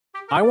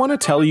I want to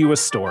tell you a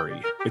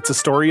story. It's a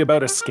story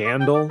about a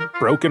scandal,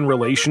 broken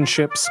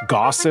relationships,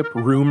 gossip,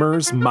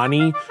 rumors,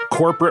 money,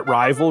 corporate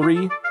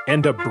rivalry,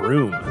 and a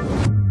broom.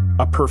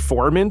 A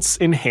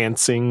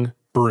performance-enhancing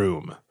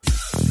broom.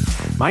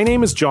 My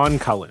name is John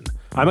Cullen.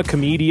 I'm a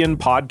comedian,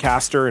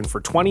 podcaster, and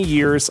for 20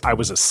 years, I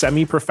was a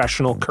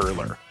semi-professional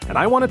curler. And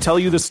I want to tell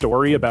you the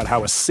story about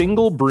how a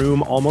single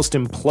broom almost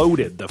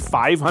imploded the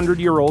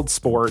 500-year-old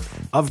sport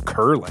of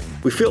curling.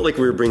 We felt like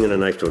we were bringing a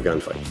knife to a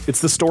gunfight.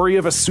 It's the story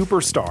of a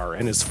superstar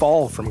and his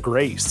fall from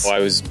grace. Well, I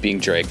was being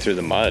dragged through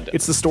the mud.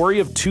 It's the story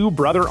of two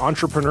brother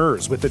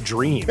entrepreneurs with a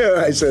dream.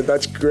 I said,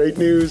 that's great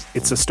news.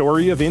 It's a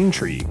story of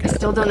intrigue. I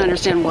still don't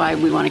understand why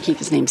we want to keep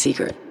his name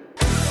secret.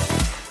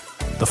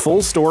 The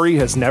full story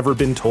has never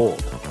been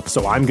told,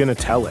 so I'm going to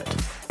tell it.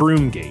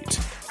 Broomgate,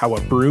 how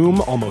a broom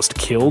almost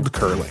killed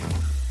curling.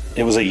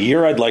 It was a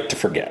year I'd like to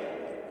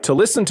forget. To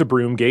listen to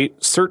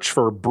Broomgate, search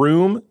for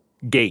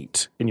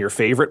Broomgate in your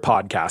favorite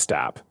podcast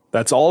app.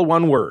 That's all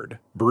one word,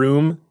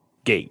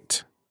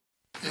 Broomgate.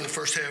 In the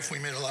first half, we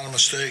made a lot of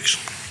mistakes,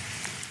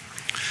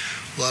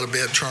 a lot of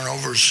bad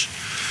turnovers.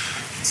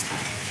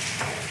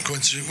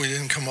 We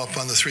didn't come up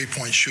on the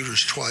three-point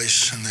shooters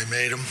twice, and they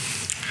made them.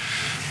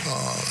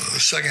 The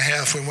second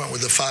half, we went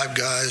with the five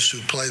guys who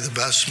play the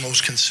best,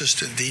 most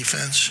consistent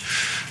defense,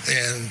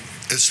 and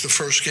it's the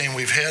first game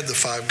we've had the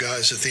five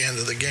guys at the end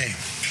of the game.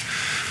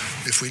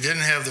 If we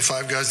didn't have the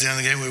five guys at the end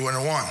of the game, we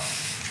wouldn't have won,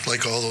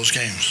 like all those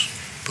games.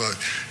 But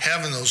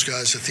having those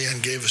guys at the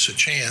end gave us a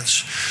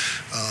chance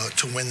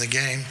to win the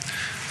game.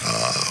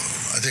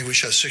 I think we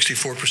shot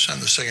 64% in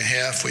the second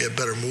half. We had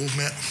better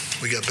movement.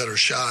 We got better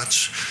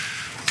shots.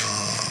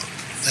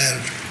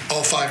 And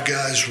all five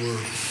guys were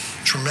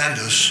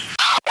tremendous.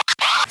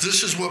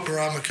 This is what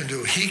Bourama can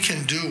do. He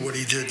can do what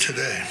he did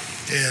today.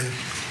 And,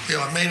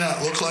 it may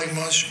not look like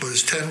much, but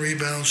it's 10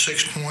 rebounds,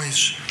 6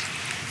 points,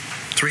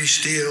 3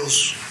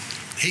 steals.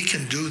 He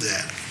can do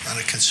that on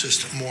a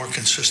more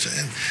consistent.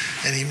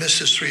 And he missed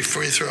his 3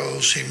 free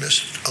throws. He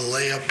missed a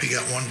layup. He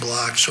got 1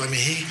 block. So,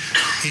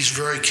 he's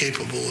very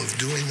capable of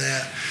doing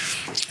that.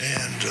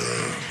 And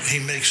he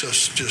makes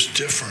us just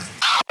different.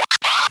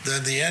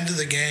 Then the end of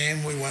the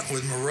game, we went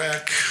with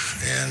Marek,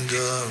 and,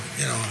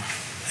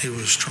 he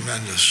was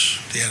tremendous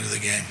at the end of the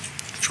game.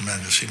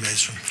 Tremendous. He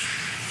made some,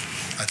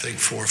 I think,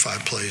 4 or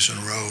 5 plays in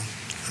a row.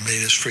 He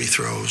made his free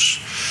throws.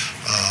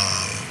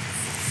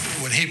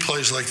 When he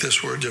plays like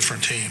this, we're a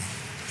different team.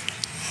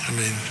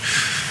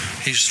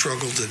 He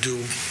struggled to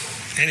do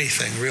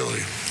anything,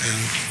 really. And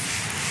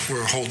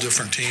we're a whole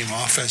different team,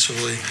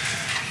 offensively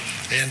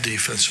and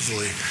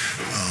defensively.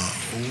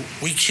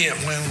 We can't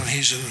win when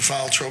he's in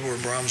foul trouble or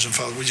Brahms in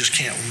foul. We just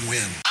can't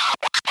win.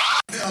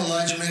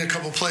 Elijah made a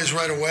couple plays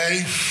right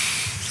away.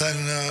 Then,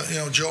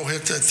 Joe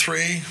hit that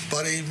 3.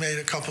 Buddy made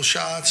a couple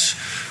shots.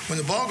 When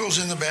the ball goes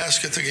in the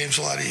basket, the game's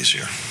a lot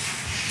easier.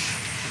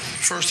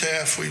 First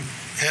half, we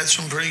had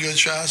some pretty good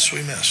shots.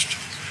 We missed.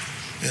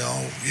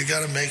 You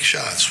got to make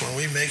shots. When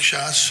we make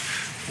shots,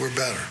 we're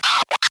better.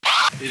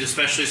 It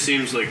especially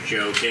seems like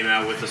Joe came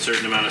out with a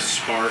certain amount of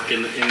spark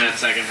in that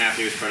second half.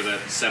 He was part of that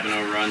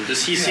 7-0 run.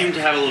 Does he seem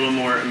to have a little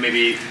more,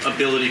 maybe,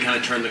 ability to kind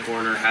of turn the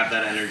corner, have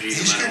that energy?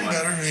 He's getting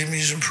better.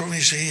 He's improving.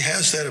 He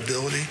has that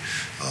ability.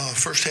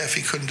 First half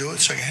he couldn't do it.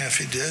 Second half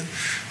he did.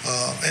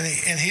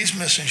 And he's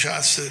missing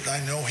shots that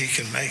I know he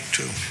can make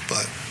too.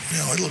 But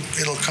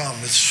it'll come.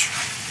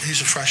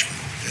 He's a freshman.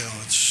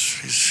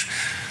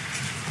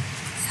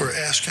 We're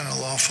asking an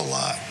awful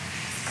lot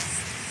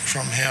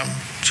from him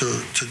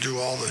to do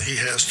all that he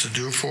has to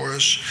do for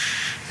us,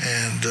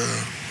 and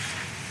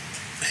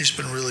he's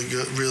been really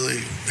good.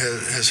 Really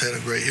has had a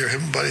great year.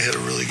 Everybody had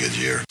a really good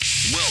year.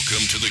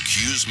 Welcome to the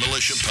Q's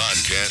Militia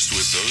Podcast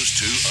with those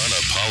two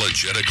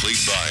unapologetically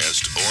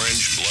biased,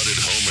 orange-blooded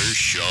homers,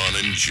 Sean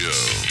and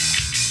Joe.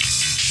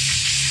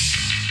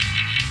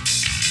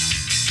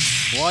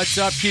 What's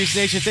up, Q's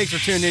Nation? Thanks for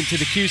tuning in to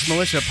the Q's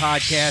Militia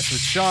Podcast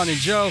with Sean and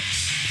Joe.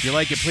 If you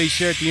like it, please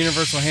share it. The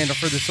universal handle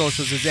for the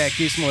socials is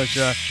 @Q's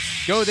Militia.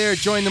 Go there,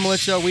 join the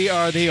militia. We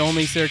are the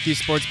only Syracuse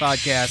sports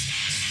podcast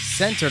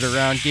centered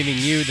around giving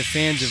you, the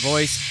fans, a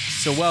voice.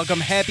 So welcome.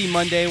 Happy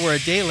Monday. We're a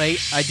day late.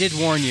 I did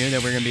warn you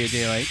that we're going to be a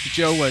day late.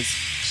 Joe was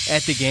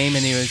at the game,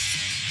 and he was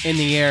in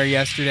the air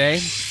yesterday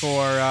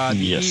for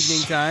the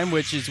evening time,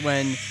 which is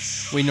when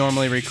we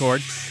normally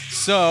record.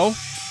 So,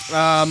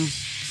 all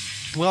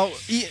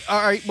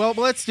right. Well,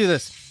 let's do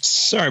this.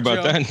 Sorry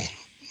about that.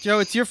 Joe,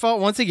 it's your fault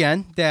once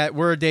again that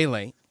we're a day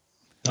late.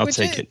 I'll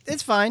take it.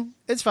 It's fine.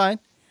 It's fine.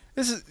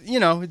 This is,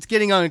 it's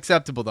getting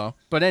unacceptable though.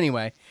 But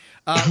anyway,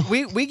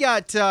 we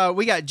got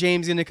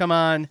James going to come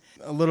on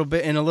a little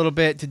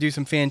bit to do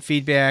some fan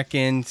feedback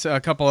and a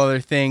couple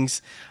other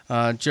things.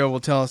 Joe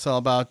will tell us all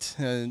about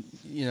the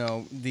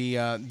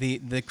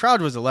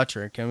crowd was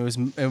electric,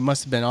 and it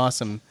must have been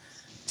awesome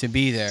to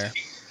be there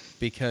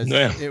because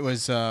it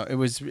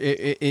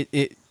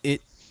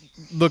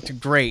looked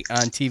great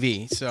on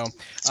TV. So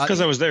it's because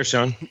I was there,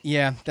 Sean.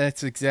 Yeah,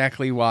 that's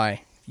exactly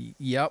why.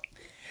 Yep.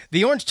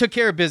 The Orange took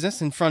care of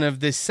business in front of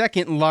the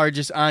second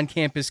largest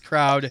on-campus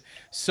crowd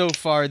so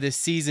far this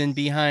season.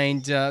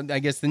 Behind, I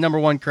guess, the number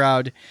one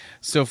crowd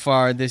so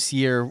far this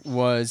year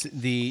was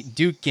the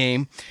Duke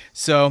game.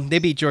 So they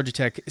beat Georgia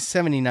Tech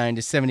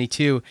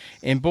 79-72.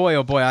 And boy,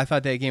 oh boy, I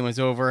thought that game was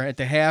over at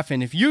the half.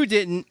 And if you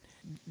didn't,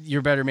 you're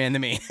a better man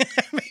than me.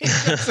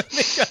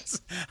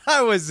 because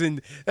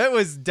that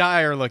was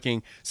dire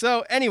looking.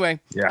 So anyway,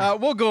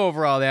 we'll go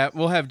over all that.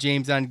 We'll have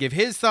James on to give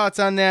his thoughts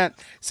on that.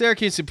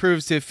 Syracuse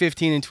improves to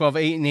 15-12,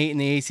 8-8 in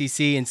the ACC,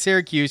 and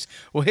Syracuse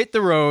will hit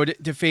the road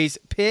to face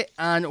Pitt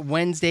on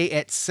Wednesday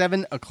at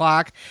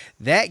 7:00.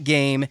 That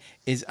game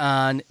is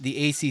on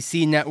the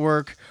ACC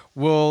network.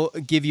 We'll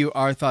give you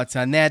our thoughts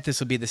on that. This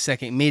will be the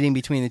second meeting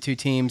between the two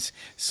teams.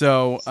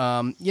 So,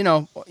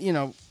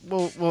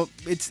 we'll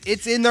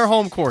it's in their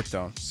home court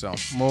though. So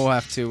we'll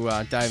have to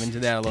dive into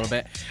that a little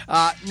bit.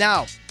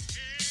 Now,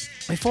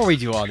 before we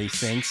do all these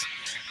things,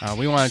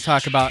 we want to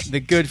talk about the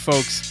good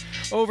folks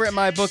over at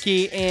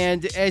MyBookie.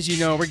 And as you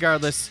know,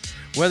 regardless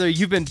whether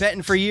you've been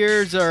betting for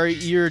years or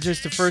you're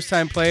just a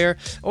first-time player,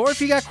 or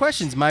if you got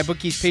questions,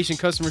 MyBookie's patient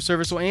customer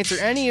service will answer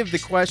any of the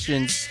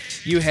questions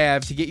you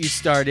have to get you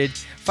started.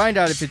 Find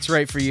out if it's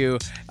right for you.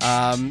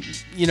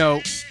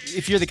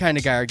 If you're the kind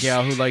of guy or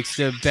gal who likes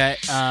to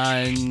bet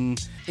on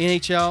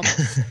NHL,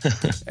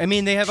 I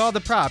mean, they have all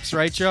the props,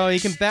 right, Joe? You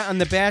can bet on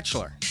The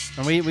Bachelor.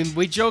 And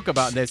we joke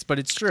about this, but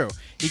it's true.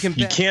 You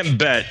can't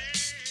bet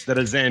that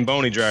a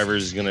Zamboni driver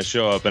is going to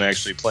show up and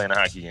actually play in a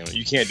hockey game.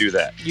 You can't do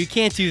that. You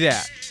can't do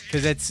that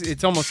because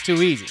it's almost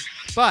too easy.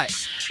 But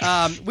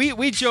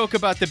we joke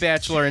about The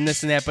Bachelor and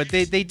this and that, but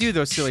they do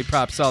those silly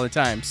props all the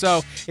time.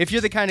 So if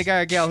you're the kind of guy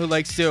or gal who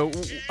likes to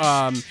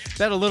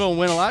bet a little and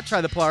win a lot,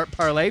 try the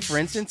parlay, for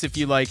instance. If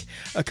you like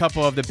a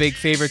couple of the big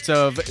favorites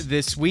of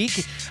this week,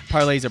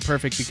 parlays are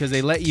perfect because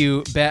they let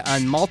you bet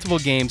on multiple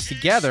games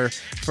together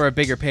for a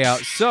bigger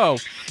payout. So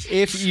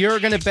if you're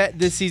going to bet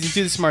this season,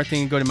 do the smart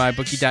thing and go to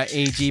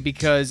mybookie.ag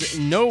because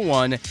no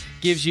one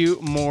gives you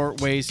more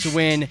ways to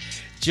win.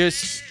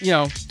 Just,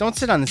 don't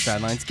sit on the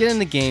sidelines. Get in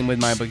the game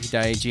with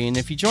MyBookie.ag, and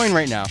if you join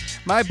right now,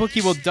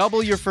 MyBookie will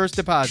double your first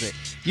deposit.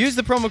 Use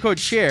the promo code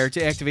CHAIR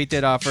to activate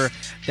that offer.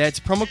 That's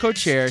promo code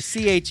CHAIR,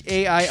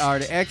 CHAIR,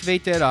 to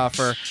activate that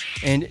offer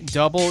and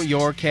double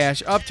your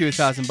cash up to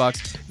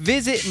 $1,000.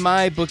 Visit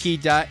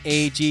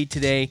MyBookie.ag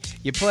today.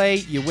 You play,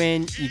 you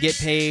win, you get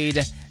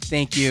paid.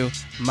 Thank you,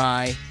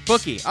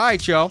 MyBookie. All right,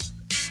 Joe.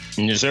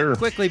 Yes, sir.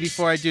 Quickly,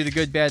 before I do the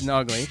good, bad, and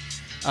ugly,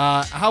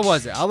 how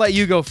was it? I'll let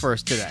you go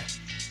first today.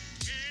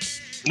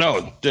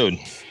 No, dude,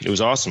 it was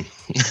awesome.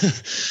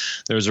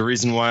 There was a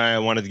reason why I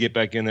wanted to get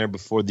back in there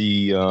before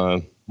the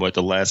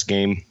last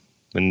game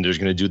when there's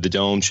going to do the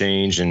dome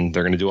change and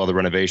they're going to do all the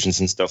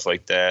renovations and stuff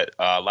like that.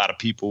 A lot of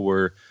people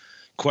were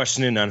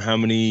questioning on how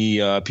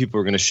many people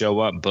were going to show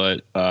up,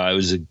 but it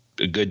was a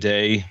good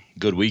day,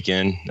 good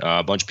weekend.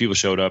 A bunch of people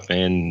showed up,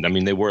 and I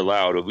mean, they were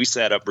loud. We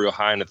sat up real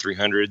high in the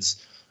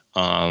 300s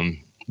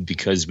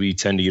because we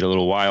tend to get a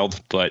little wild,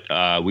 but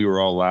we were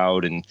all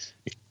loud. And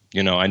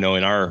I know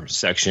in our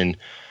section,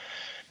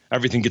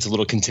 everything gets a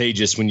little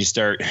contagious when you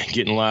start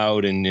getting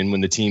loud and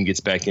when the team gets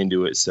back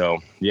into it. So,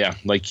 yeah,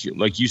 like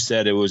you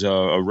said, it was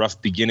a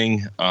rough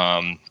beginning,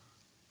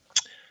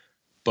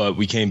 but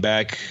we came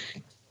back,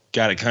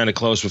 got it kind of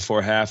close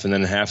before half, and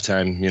then at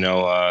halftime,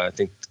 I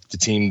think the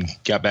team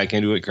got back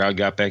into it, crowd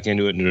got back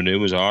into it, and it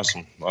was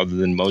awesome, other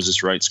than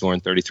Moses Wright scoring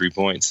 33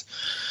 points.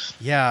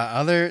 Yeah,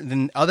 other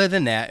than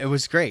that, it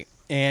was great.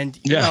 And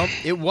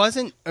it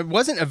wasn't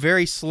a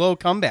very slow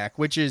comeback,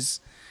 which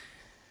is,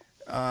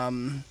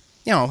 it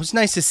was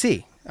nice to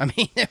see. I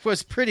mean, it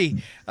was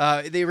pretty.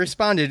 They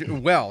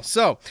responded well.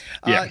 So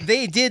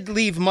they did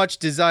leave much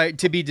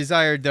to be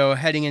desired, though.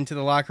 Heading into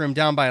the locker room,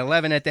 down by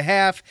 11 at the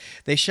half,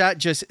 they shot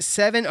just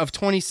 7 of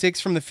 26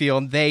 from the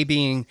field. They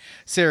being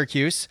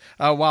Syracuse,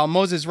 while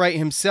Moses Wright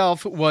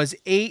himself was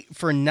 8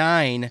 for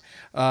 9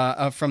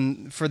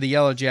 for the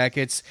Yellow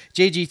Jackets.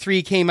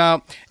 JG3 came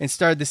out and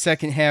started the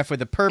second half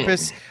with a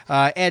purpose,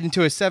 adding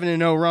to a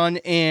 7-0 run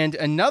and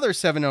another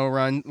 7-0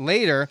 run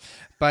later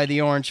by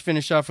the Orange,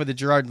 finished off with a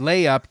Gerard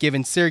layup,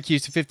 giving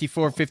Syracuse a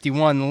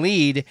 54-51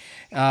 lead,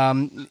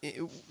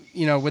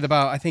 with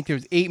about, I think there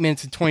was 8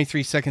 minutes and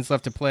 23 seconds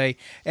left to play.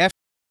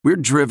 We're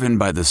driven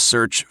by the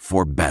search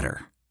for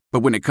better. But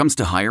when it comes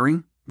to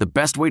hiring, the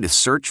best way to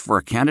search for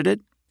a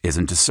candidate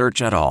isn't to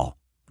search at all.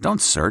 Don't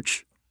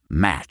search.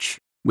 Match.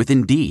 With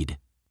Indeed.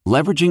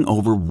 Leveraging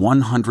over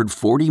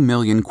 140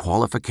 million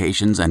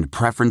qualifications and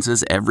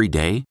preferences every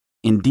day,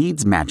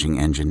 Indeed's matching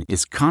engine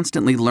is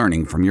constantly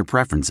learning from your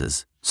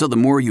preferences. So the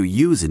more you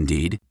use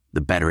Indeed,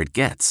 the better it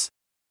gets.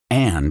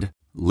 And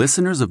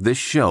listeners of this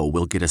show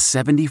will get a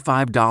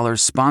 $75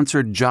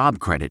 sponsored job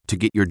credit to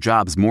get your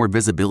jobs more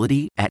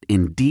visibility at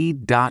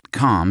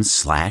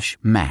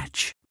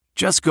Indeed.com/match.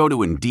 Just go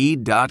to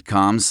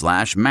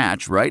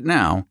Indeed.com/match right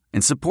now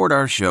and support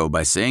our show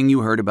by saying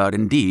you heard about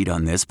Indeed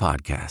on this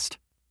podcast.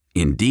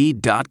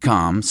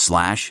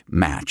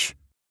 Indeed.com/match.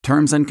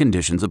 Terms and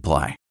conditions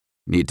apply.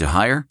 Need to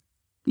hire?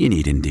 You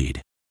need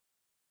Indeed.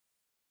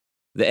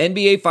 The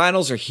NBA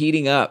Finals are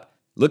heating up.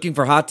 Looking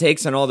for hot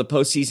takes on all the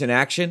postseason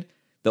action?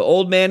 The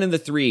Old Man and the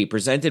Three,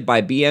 presented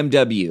by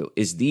BMW,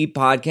 is the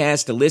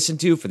podcast to listen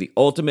to for the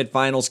ultimate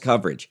finals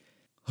coverage.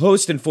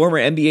 Host and former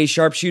NBA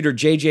sharpshooter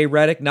JJ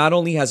Redick not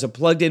only has a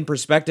plugged-in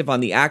perspective on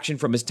the action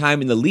from his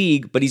time in the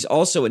league, but he's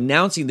also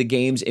announcing the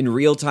games in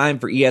real time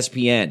for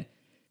ESPN.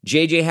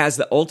 JJ has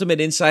the ultimate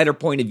insider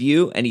point of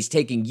view, and he's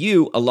taking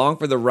you along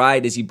for the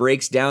ride as he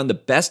breaks down the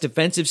best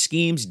defensive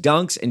schemes,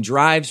 dunks, and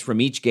drives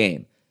from each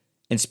game.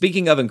 And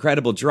speaking of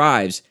incredible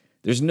drives,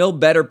 there's no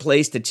better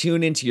place to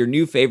tune into your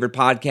new favorite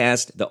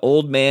podcast, The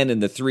Old Man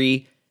and the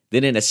Three,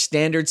 than in a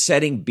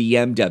standard-setting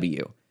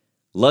BMW.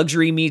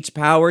 Luxury meets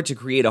power to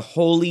create a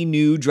wholly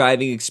new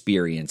driving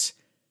experience.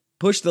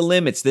 Push the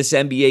limits this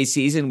NBA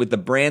season with the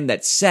brand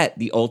that set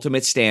the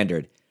ultimate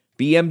standard.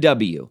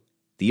 BMW,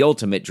 the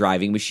ultimate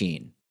driving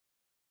machine.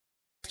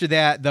 After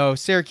that, though,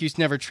 Syracuse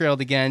never trailed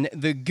again.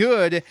 The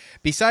good,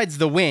 besides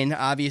the win,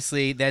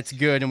 obviously, that's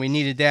good, and we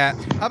needed that.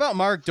 How about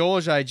Mark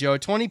Dolezaj, Joe?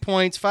 20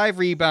 points, 5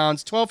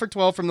 rebounds, 12 for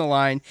 12 from the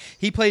line.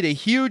 He played a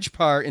huge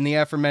part in the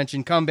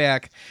aforementioned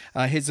comeback.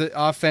 His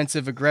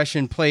offensive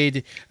aggression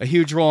played a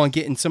huge role in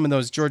getting some of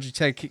those Georgia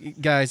Tech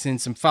guys in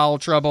some foul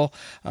trouble.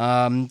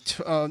 That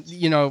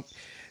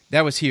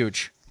was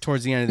huge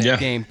towards the end of that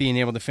game, being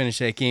able to finish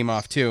that game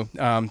off too.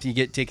 You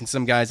get taking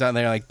some guys out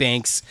there like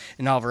Banks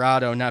and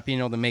Alvarado not being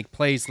able to make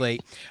plays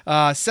late.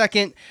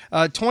 Second,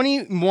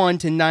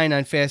 21-9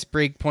 on fast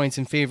break points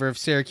in favor of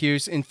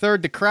Syracuse. And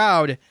third, the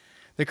crowd.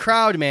 The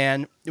crowd,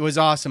 man, it was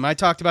awesome. I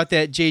talked about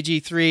that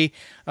JG3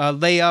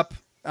 layup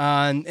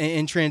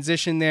in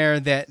transition there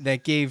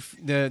that gave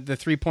the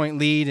 3-point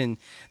lead, and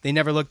they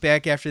never looked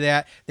back after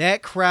that.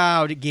 That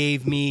crowd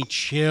gave me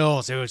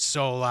chills. It was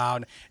so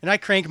loud, and I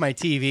cranked my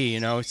TV,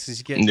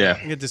 to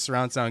get the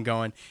surround sound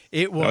going.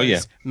 It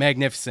was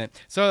magnificent.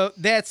 So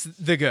that's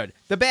the good.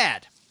 The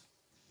bad.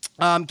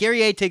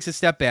 Guerrier takes a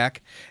step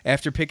back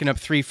after picking up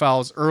 3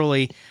 fouls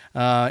early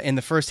in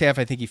the first half.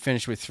 I think he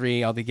finished with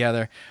 3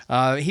 altogether.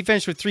 He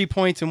finished with 3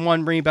 points and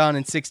 1 rebound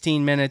in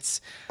 16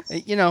 minutes.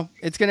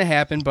 It's going to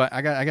happen, but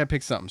I got to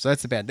pick something. So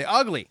that's the bad. The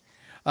ugly.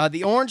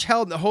 The Orange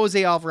held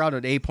Jose Alvarado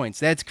to 8 points.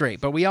 That's great,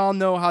 but we all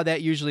know how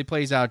that usually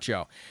plays out,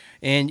 Joe.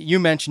 And you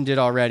mentioned it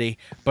already,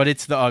 but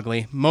it's the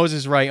ugly.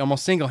 Moses Wright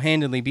almost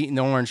single-handedly beating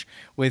the Orange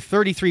with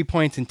 33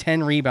 points and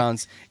 10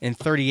 rebounds in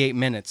 38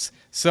 minutes.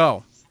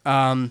 So,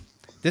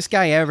 this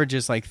guy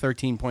averages like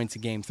 13 points a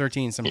game,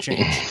 13 some change.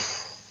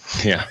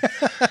 Yeah.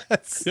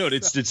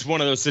 It's one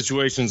of those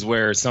situations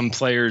where some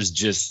players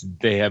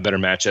they have better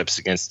matchups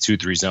against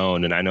 2-3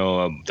 zone. And I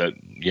know that,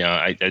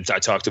 I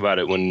talked about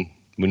it when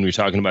we were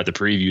talking about the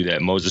preview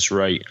that Moses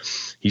Wright,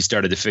 he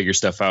started to figure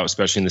stuff out,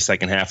 especially in the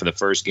second half of the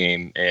first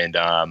game. And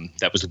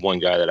that was the one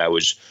guy that I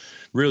was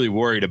really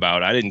worried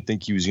about. I didn't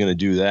think he was going to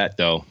do that,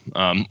 though.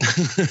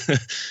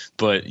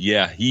 But,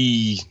 yeah,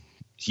 he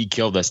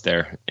killed us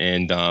there.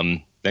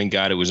 And thank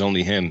God it was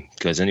only him,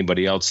 because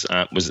anybody else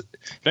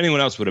if anyone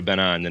else would have been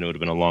on, then it would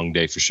have been a long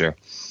day for sure.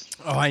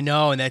 Oh, I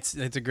know, and that's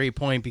a great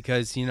point,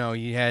 because you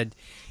had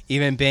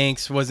even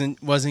Banks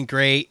wasn't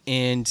great,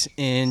 and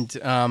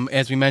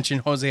as we mentioned,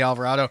 Jose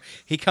Alvarado,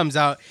 he comes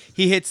out,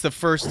 he hits the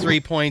first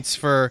 3 points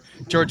for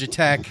Georgia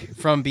Tech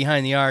from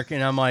behind the arc,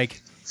 and I'm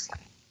like,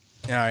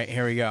 all right,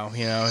 here we go.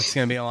 It's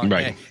going to be a long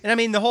day. And I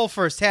mean, the whole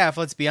first half,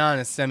 let's be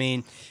honest,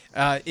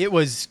 it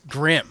was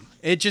grim.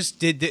 It just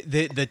did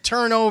the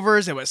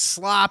turnovers. It was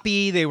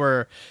sloppy. They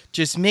were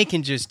just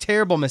making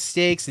terrible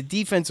mistakes. The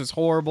defense was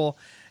horrible.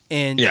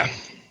 And,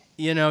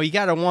 you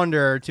got to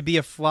wonder, to be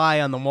a fly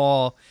on the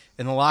wall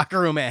in the locker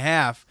room at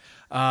half.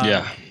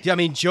 I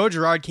mean, Joe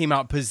Girard came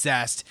out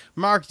possessed.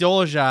 Mark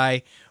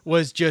Dolezaj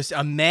was just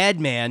a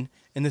madman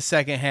in the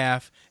second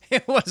half.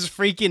 It was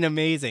freaking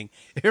amazing.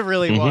 It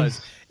really was.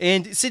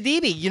 And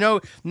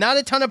Sidibe, not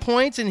a ton of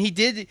points, and he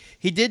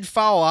did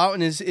foul out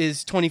in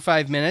his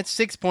 25 minutes,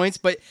 6 points,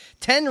 but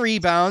 10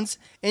 rebounds,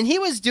 and he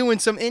was doing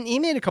and he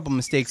made a couple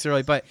mistakes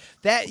early, but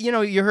that,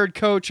 you heard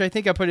Coach, I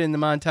think I put it in the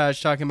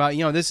montage, talking about,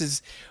 this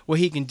is what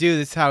he can do,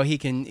 this is how he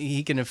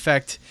can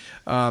affect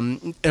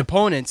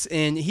opponents,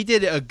 and he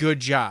did a good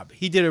job.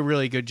 He did a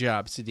really good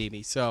job,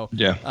 Sidibe. So,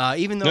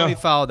 even though he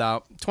fouled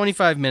out,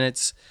 25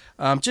 minutes,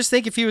 just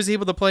think if he was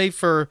able to play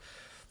for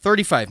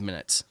 35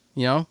 minutes,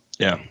 Yeah.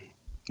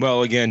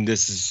 Well, again,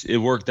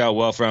 it worked out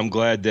well for him. I'm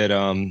glad that,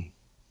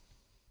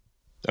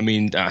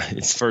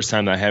 it's the first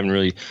time that I haven't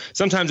really,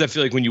 sometimes I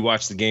feel like when you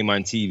watch the game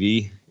on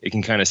TV, it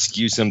can kind of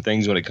skew some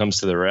things when it comes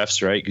to the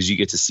refs, right? Because you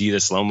get to see the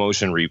slow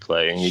motion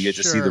replay and you get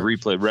to see the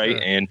replay, right?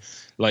 Sure. And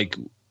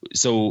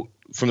so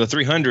from the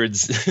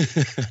 300s,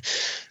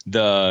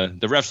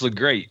 the refs look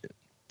great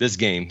this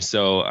game.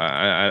 So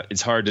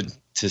it's hard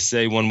to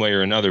say one way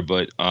or another,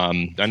 but I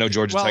know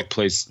Georgia Tech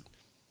plays.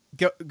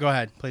 Go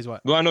ahead. Plays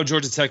what? Well, I know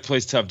Georgia Tech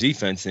plays tough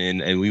defense,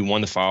 and we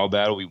won the foul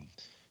battle. We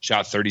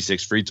shot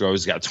 36 free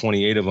throws, got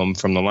 28 of them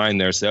from the line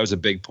there, so that was a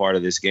big part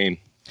of this game.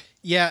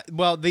 Yeah,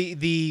 well,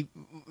 the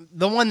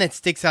one that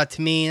sticks out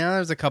to me,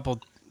 there's a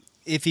couple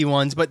iffy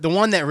ones, but the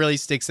one that really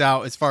sticks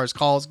out as far as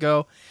calls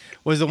go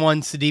was the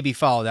one Sidibe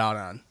fouled out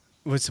on.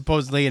 It was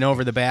supposedly an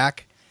over the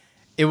back.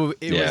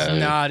 It was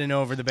not an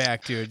over the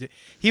back, dude.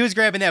 He was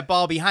grabbing that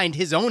ball behind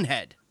his own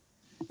head,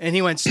 and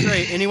he went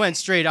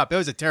straight up. It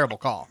was a terrible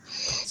call.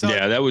 So,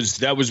 yeah, that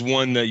was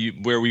one that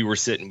where we were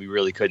sitting, we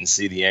really couldn't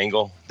see the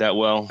angle that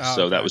well,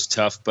 so that was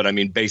tough. But I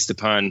mean, based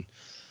upon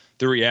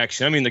the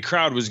reaction, I mean, the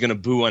crowd was going to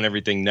boo on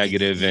everything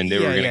negative, and they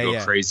were going to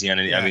go crazy on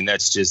it. Yeah. I mean,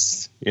 that's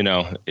just, it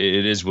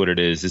is what it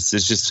is. It's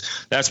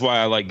just, that's why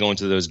I like going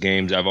to those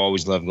games. I've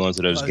always loved going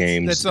to those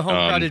games. That's the home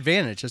crowd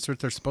advantage. That's what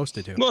they're supposed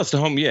to do. Well, it's the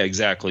home. Yeah,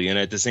 exactly. And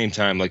at the same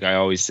time, like I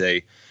always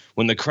say,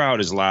 when the crowd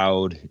is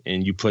loud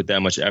and you put that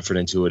much effort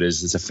into it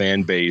as a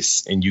fan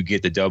base and you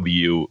get the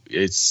W,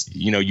 it's,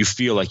 you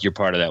feel like you're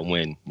part of that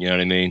win. You know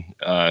what I mean?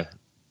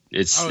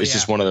 It's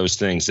just one of those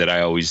things that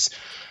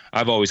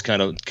I've always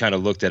kind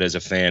of looked at as a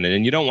fan,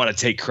 and you don't want to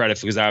take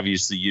credit because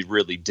obviously you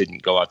really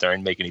didn't go out there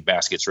and make any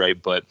baskets,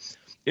 right? But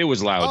it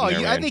was loud.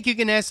 I think you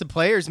can ask the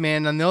players,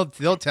 man, and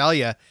they'll tell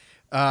you.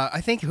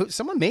 I think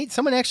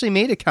someone actually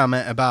made a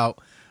comment about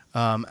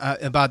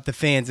the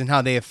fans and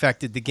how they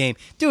affected the game,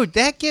 dude.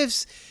 That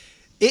gives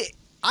it.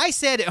 I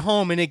sat at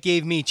home and it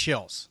gave me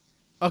chills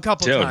a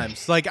couple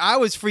times. Like I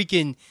was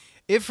freaking.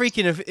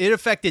 It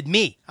affected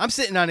me. I'm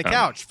sitting on a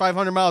couch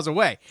 500 miles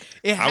away.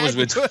 I was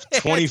with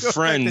 20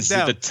 friends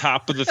at the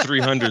top of the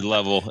 300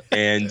 level,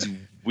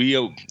 and we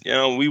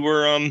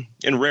were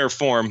in rare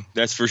form,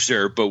 that's for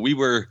sure, but we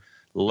were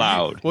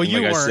loud. Well,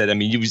 you weren't. I said, I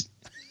mean,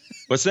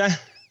 what's that?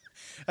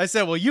 I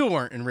said, well, you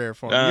weren't in rare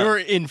form. You were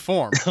in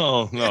form.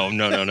 Oh, no.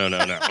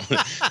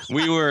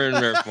 We were in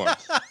rare form.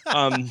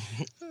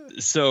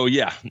 So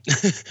yeah,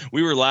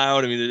 we were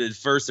loud. I mean, at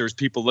first there was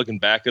people looking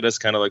back at us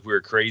kind of like we were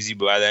crazy,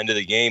 but by the end of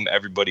the game,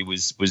 everybody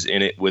was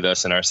in it with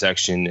us in our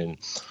section. And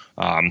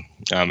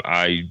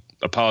I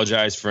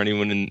apologize for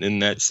anyone in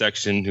that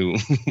section who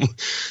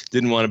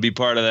didn't want to be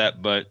part of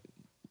that. But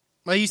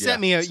well, you sent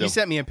me a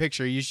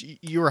picture.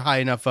 You were high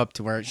enough up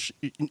to where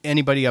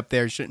anybody up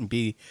there shouldn't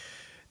be.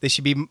 They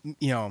should be,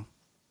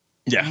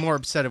 more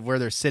upset of where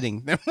they're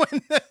sitting than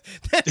when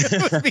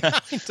it was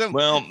behind them.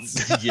 Well,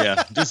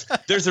 yeah,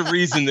 there's a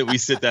reason that we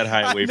sit that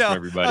high away from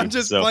everybody. I'm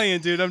just playing,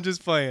 dude. I'm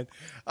just playing.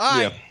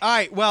 All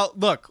right. Well,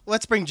 look,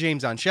 let's bring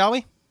James on, shall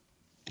we?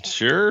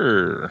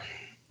 Sure.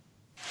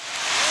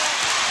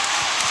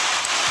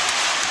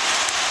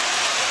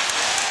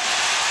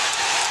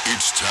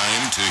 It's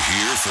time to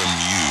hear from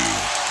you,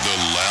 the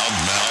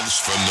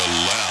loudmouths from the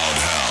Loud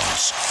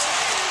House.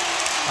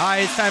 All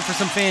right, it's time for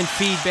some fan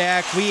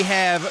feedback. We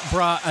have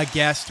brought a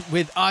guest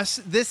with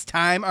us this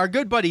time, our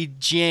good buddy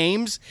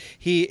James.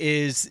 He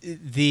is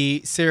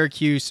the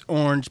Syracuse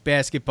Orange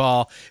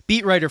basketball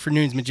beat writer for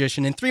Nunes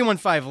Magician and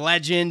 315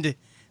 legend,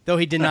 though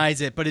he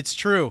denies it, but it's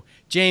true.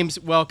 James,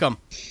 welcome.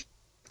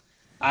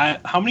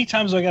 How many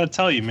times do I got to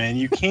tell you, man?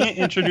 You can't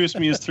introduce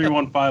me as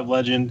 315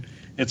 legend.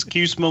 It's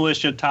Cuse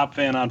Militia, top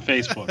fan on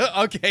Facebook.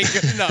 Okay,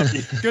 good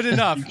enough. Good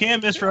enough. You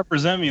can't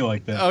misrepresent me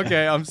like that.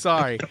 Okay, I'm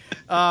sorry.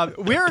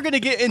 We're going to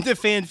get into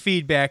fan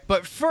feedback,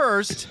 but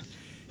first,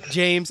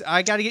 James,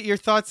 I got to get your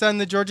thoughts on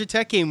the Georgia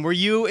Tech game. Were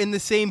you in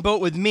the same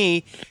boat with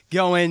me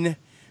going,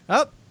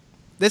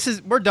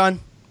 we're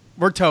done.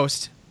 We're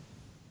toast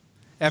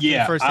after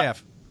the first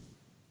half?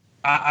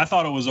 I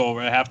thought it was over.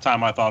 At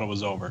halftime, I thought it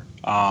was over.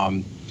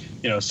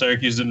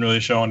 Syracuse didn't really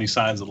show any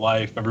signs of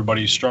life.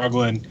 Everybody's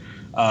struggling.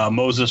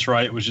 Moses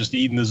Wright was just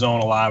eating the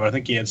zone alive. I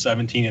think he had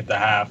 17 at the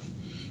half.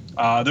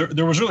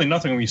 There was really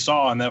nothing we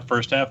saw in that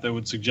first half that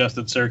would suggest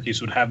that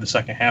Syracuse would have the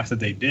second half that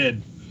they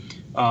did.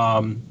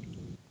 But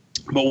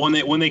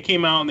when they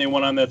came out and they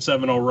went on that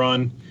 7-0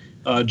 run,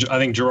 I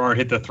think Girard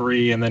hit the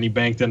three, and then he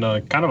banked in a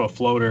kind of a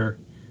floater,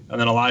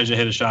 and then Elijah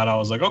hit a shot. I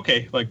was like,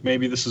 okay, like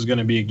maybe this is going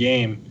to be a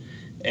game.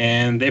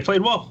 And they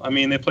played well. I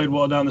mean, they played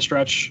well down the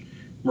stretch.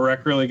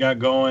 Marek really got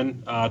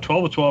going. 12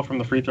 of 12 from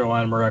the free throw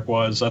line, Marek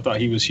was. I thought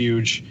he was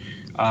huge.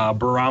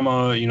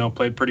 Barama,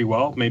 played pretty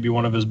well, maybe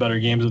one of his better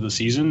games of the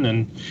season.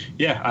 And,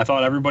 I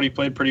thought everybody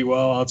played pretty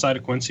well outside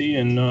of Quincy.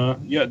 And,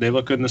 they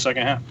looked good in the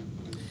second half.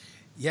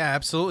 Yeah,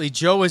 absolutely.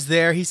 Joe was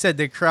there. He said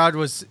the crowd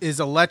is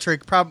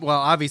electric.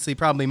 Obviously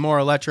probably more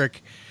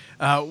electric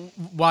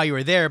while you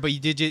were there. But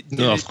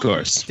of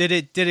course. Did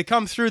it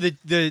come through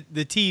the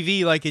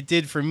TV like it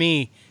did for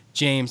me,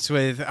 James,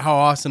 with how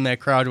awesome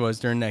that crowd was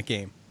during that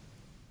game?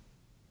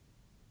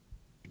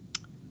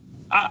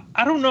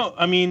 I don't know.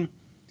 I mean,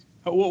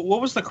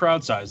 what was the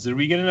crowd size? Did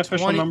we get an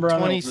official number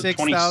on it?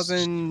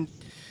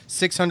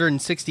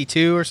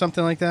 26,662 or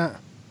something like that.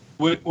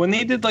 When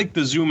they did like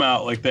the zoom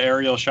out, like the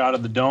aerial shot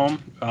of the dome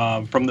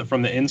from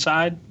the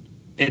inside,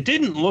 it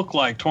didn't look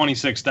like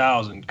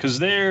 26,000 because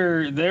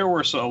there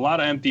were a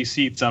lot of empty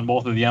seats on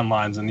both of the end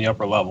lines in the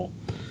upper level.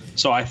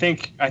 So I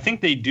think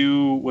they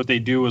do what they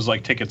do is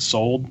like tickets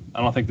sold.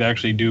 I don't think they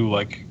actually do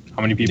like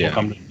how many people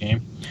come to the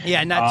game.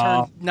 Yeah,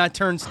 not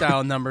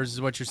turnstile numbers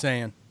is what you're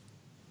saying.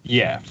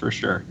 Yeah, for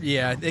sure.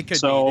 Yeah, they could.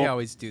 They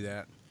always do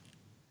that.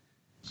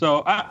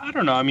 So I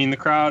don't know. I mean, the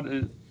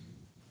crowd,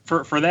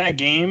 for that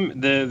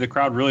game, the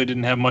crowd really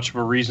didn't have much of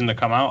a reason to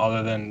come out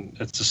other than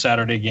it's a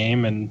Saturday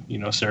game and,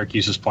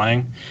 Syracuse is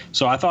playing.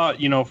 So I thought,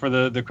 for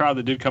the crowd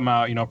that did come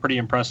out, pretty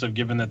impressive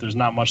given that there's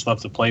not much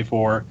left to play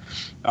for.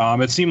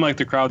 It seemed like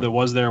the crowd that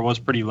was there was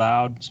pretty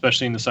loud,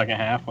 especially in the second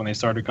half when they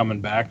started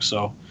coming back.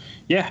 So,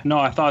 yeah, no,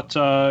 I thought,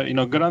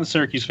 good on the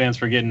Syracuse fans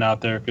for getting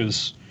out there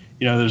because,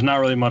 there's not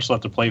really much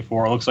left to play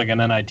for. It looks like an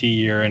NIT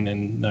year,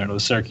 and the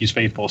Syracuse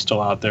faithful is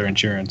still out there and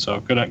cheering.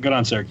 So good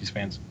on Syracuse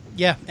fans.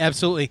 Yeah,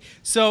 absolutely.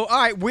 So,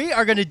 all right, we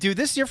are going to do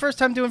this. Is your first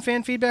time doing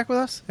fan feedback with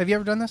us? Have you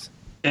ever done this?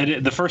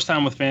 The first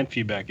time with fan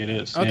feedback, it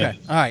is. Okay.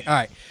 Yeah. All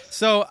right.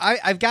 So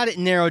I've got it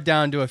narrowed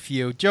down to a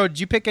few. Joe, did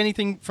you pick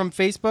anything from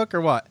Facebook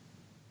or what?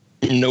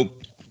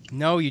 Nope.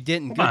 No, you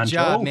didn't. Come on, Good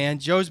job, Joe. man.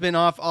 Joe's been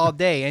off all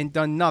day, ain't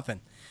done nothing.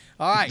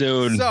 All right,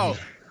 Dude. so.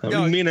 I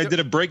did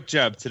a brake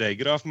job today.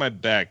 Get off my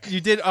back.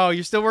 You did? Oh,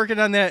 you're still working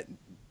on that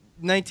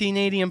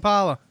 1980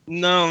 Impala?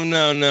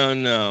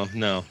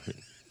 No.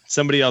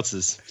 Somebody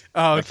else's.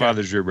 Oh, okay. My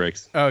father's rear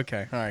brakes.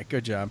 Okay. All right.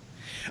 Good job.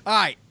 All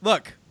right.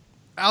 Look,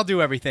 I'll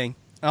do everything.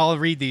 I'll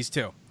read these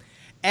too.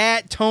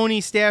 At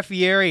Tony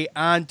Staffieri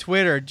on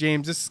Twitter,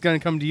 James, this is going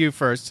to come to you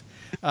first.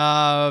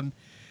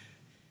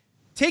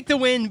 Take the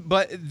win,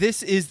 but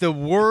this is the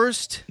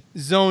worst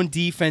zone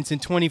defense in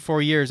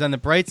 24 years. On the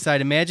bright side,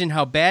 imagine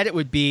how bad it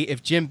would be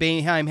if Jim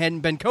Boeheim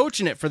hadn't been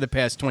coaching it for the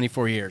past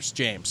 24 years.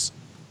 James.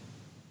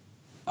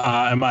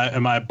 Am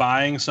I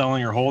buying,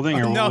 selling, or holding,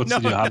 or what's the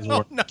deal? How does it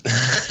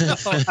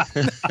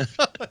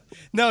work?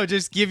 No,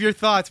 just give your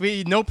thoughts.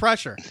 No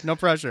pressure.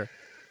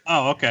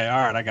 Oh, okay.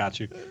 All right, I got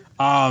you.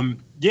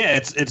 Yeah,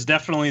 it's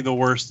definitely the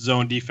worst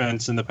zone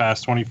defense in the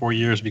past 24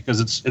 years because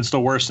it's the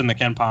worst in the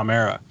Ken Pom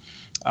era.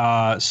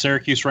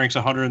 Syracuse ranks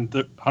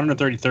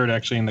 133rd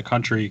actually in the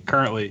country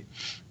currently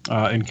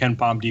in Ken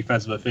Pom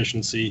defensive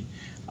efficiency.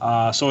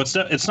 So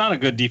it's not a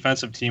good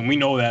defensive team. We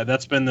know that.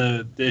 That's been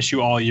the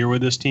issue all year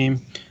with this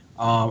team.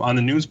 On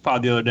the news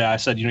pod the other day, I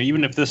said,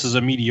 even if this is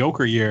a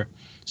mediocre year,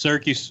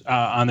 Syracuse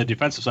on the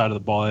defensive side of the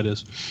ball, that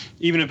is,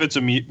 even if it's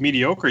a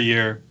mediocre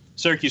year,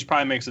 Syracuse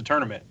probably makes the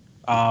tournament.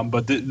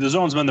 But the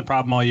zone's been the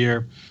problem all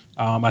year.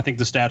 I think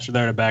the stats are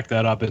there to back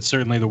that up. It's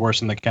certainly the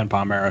worst in the Ken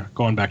Pom era,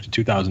 going back to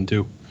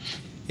 2002.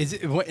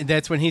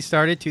 That's when he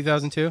started,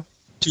 2002?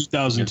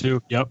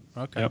 2002, yep.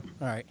 Okay, yep.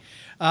 All right.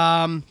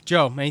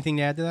 Joe, anything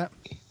to add to that?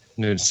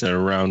 It's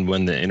around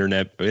when the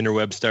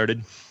interweb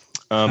started.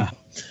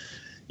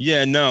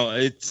 Yeah, no,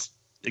 it's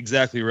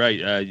exactly right.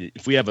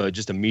 If we have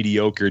just a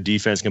mediocre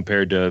defense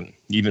compared to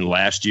even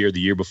last year, the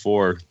year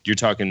before, you're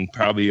talking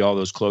probably all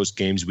those close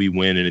games we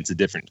win, and it's a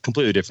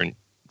completely different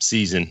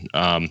season.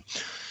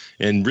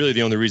 And really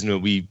the only reason that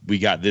we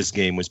got this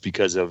game was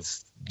because of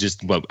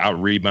just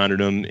out-rebounded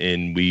them,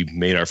 and we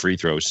made our free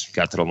throws,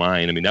 got to the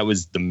line. I mean, that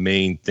was the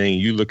main thing.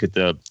 You look at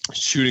the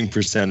shooting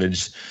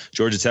percentage,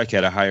 Georgia Tech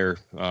had a higher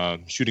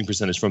shooting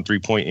percentage from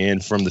three-point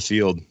and from the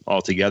field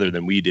altogether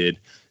than we did.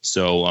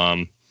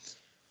 So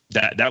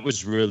that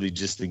was really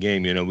just the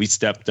game. We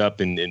stepped up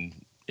and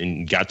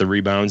got the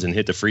rebounds and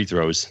hit the free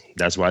throws.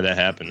 That's why that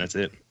happened. That's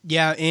it.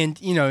 Yeah, and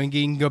you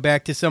can go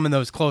back to some of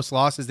those close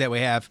losses that we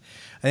have.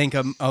 I think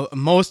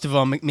most of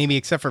them, maybe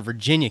except for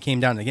Virginia,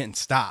 came down to getting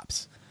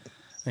stops.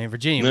 I mean,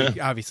 Virginia we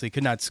obviously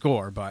could not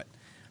score, but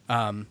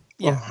well,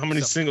 how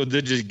many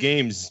single-digit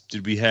games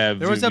did we have?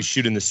 We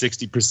shoot in the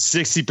 60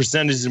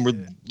 percentages, and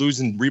we're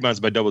losing rebounds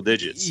by double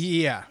digits.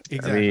 Yeah,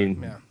 exactly. I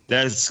mean,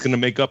 that's going to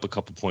make up a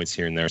couple points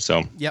here and there.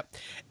 So, yep.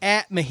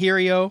 At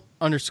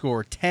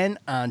Mahirio_10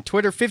 on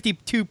Twitter,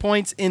 52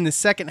 points in the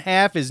second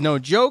half is no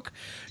joke.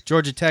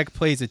 Georgia Tech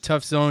plays a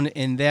tough zone,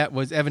 and that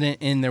was evident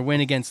in their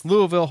win against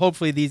Louisville.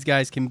 Hopefully these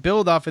guys can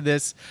build off of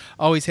this.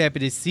 Always happy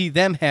to see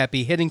them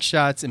happy, hitting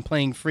shots and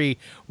playing free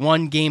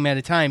one game at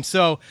a time.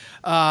 So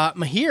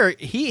Mahir,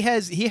 he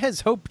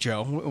has hope,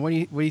 Joe. What do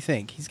you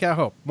think? He's got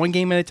hope. One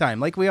game at a time,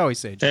 like we always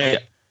say, Joe. Hey,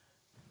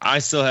 I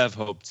still have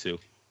hope too.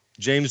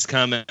 James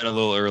commented a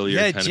little earlier.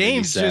 Yeah, kind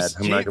James of made me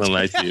sad. I'm not going to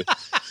lie to you.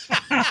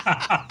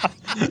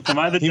 Am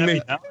I the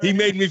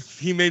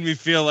he made me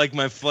feel like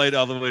my flight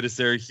all the way to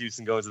Syracuse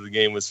and going to the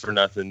game was for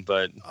nothing.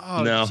 But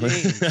no,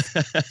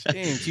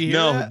 James, you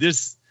hear that?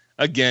 This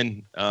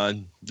again.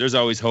 There's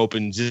always hope,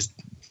 and just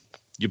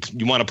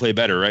you want to play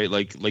better, right?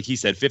 Like he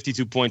said,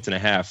 52 points and a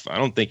half. I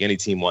don't think any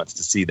team wants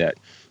to see that.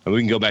 And we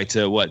can go back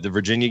to the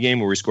Virginia game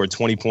where we scored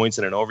 20 points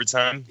in an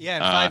overtime. Yeah,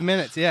 in 5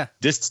 minutes. Yeah.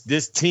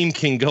 This team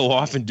can go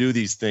off and do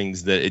these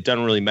things that it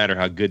doesn't really matter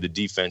how good the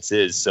defense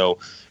is. So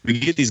we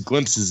get these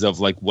glimpses of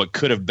like what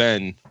could have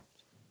been,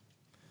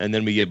 and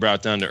then we get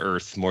brought down to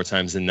earth more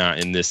times than not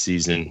in this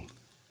season.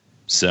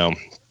 So,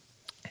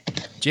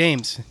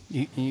 James,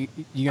 you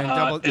gonna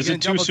double? Is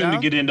it too soon to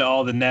get into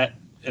all the net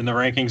and the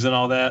rankings and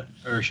all that,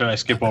 or should I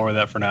skip over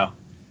that for now?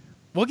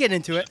 We'll get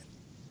into it.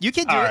 You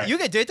can do it. You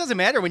can do it. It doesn't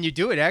matter when you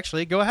do it.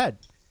 Actually, go ahead.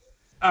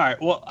 All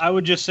right. Well, I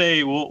would just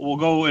say we'll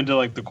go into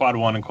like the quad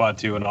 1 and quad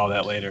 2 and all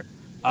that later.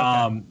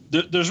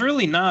 There's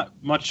really not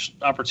much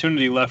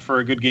opportunity left for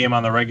a good game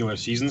on the regular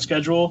season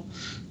schedule.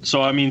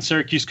 So, I mean,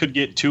 Syracuse could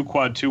get 2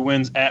 quad 2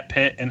 wins at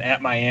Pitt and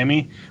at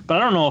Miami, but I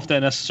don't know if that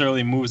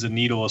necessarily moves the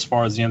needle as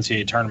far as the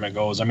NCAA tournament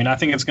goes. I mean, I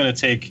think it's going to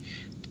take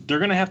 – they're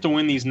going to have to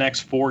win these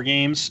next 4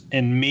 games,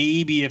 and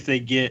maybe if they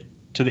get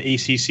to the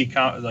ACC,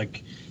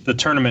 like the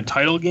tournament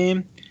title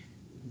game,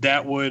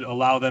 that would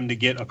allow them to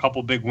get a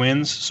couple big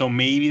wins. So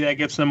maybe that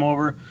gets them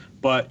over.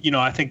 But,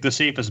 I think the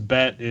safest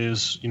bet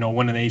is,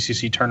 winning the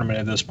ACC tournament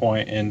at this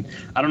point. And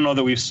I don't know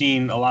that we've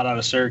seen a lot out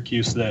of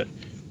Syracuse that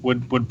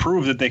would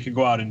prove that they could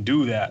go out and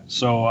do that.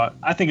 So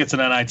I think it's an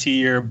NIT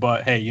year,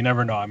 but, hey, you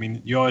never know. I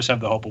mean, you always have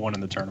the hope of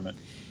winning the tournament.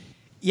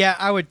 Yeah,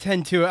 I would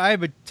tend to. I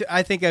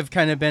think I've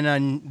kind of been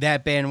on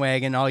that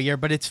bandwagon all year,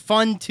 but it's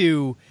fun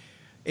to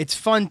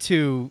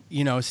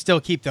still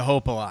keep the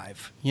hope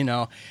alive.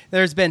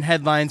 There's been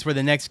headlines where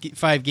the next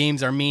 5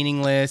 games are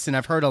meaningless, and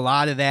I've heard a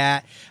lot of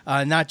that,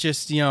 not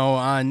just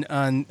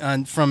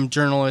on from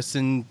journalists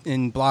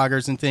and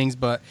bloggers and things,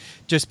 but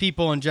just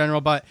people in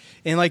general.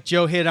 And like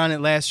Joe hit on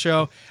it last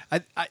show,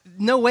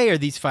 no way are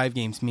these 5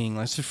 games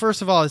meaningless. So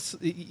first of all,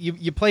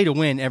 you play to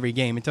win every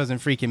game. It doesn't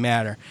freaking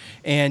matter.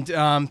 And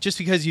just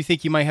because you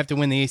think you might have to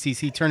win the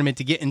ACC tournament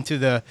to get into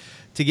the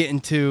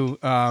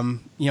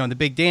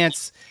big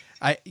dance.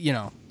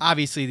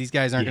 Obviously these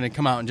guys aren't going to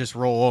come out and just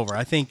roll over.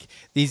 I think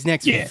these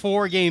next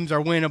 4 games are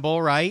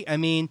winnable, right? I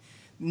mean,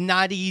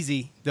 not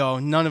easy, though.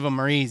 None of them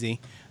are easy,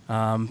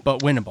 but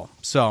winnable.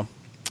 So,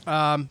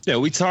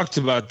 we talked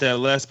about that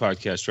last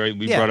podcast, right?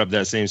 We brought up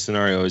that same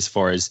scenario as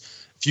far as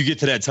if you get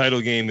to that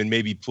title game and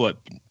maybe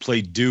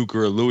play Duke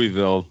or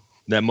Louisville,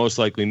 that most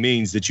likely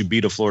means that you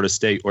beat a Florida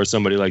State or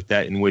somebody like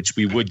that, in which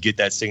we would get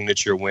that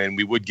signature win.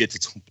 We would get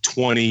to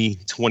 20,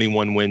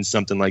 21 wins,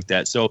 something like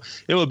that. So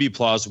it would be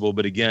plausible.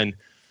 But again,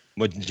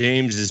 what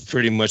James has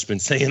pretty much been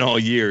saying all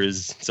year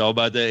is it's all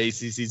about the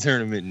ACC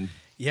tournament. And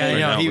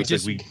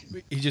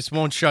he just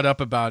won't shut up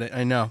about it.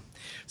 I know.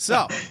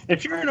 So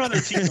if you're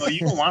another team, though, you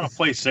don't want to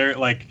play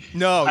think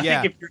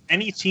if you're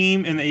any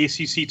team in the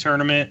ACC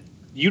tournament,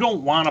 you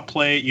don't want to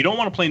play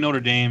Notre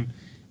Dame.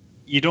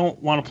 You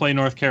don't want to play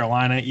North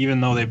Carolina,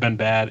 even though they've been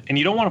bad, and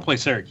you don't want to play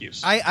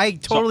Syracuse. I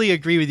totally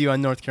agree with you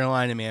on North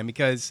Carolina, man,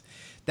 because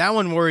that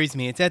one worries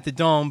me. It's at the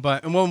Dome,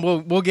 but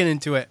we'll get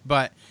into it.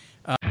 But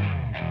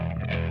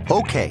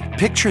okay,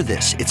 picture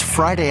this: it's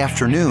Friday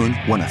afternoon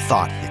when a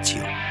thought hits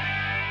you.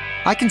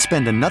 I can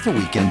spend another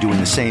weekend doing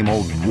the same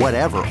old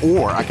whatever,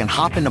 or I can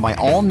hop into my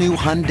all-new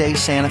Hyundai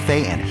Santa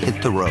Fe and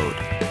hit the road.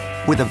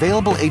 With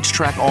available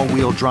H-Track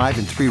all-wheel drive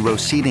and 3-row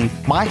seating,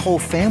 my whole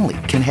family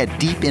can head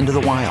deep into the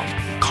wild.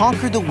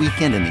 Conquer the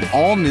weekend in the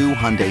all-new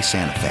Hyundai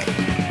Santa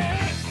Fe.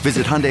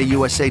 Visit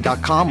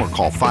HyundaiUSA.com or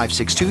call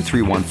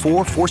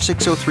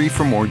 562-314-4603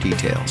 for more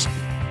details.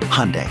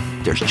 Hyundai,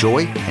 there's joy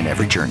in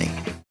every journey.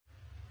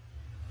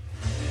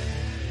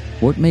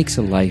 What makes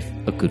a life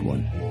a good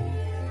one?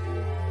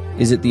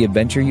 Is it the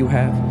adventure you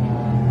have?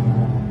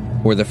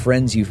 Or the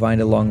friends you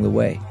find along the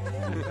way?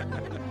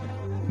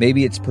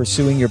 Maybe it's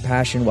pursuing your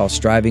passion while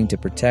striving to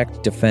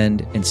protect,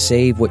 defend, and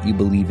save what you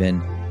believe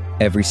in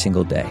every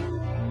single day.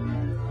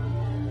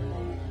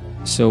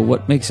 So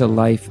what makes a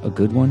life a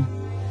good one?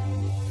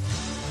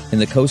 In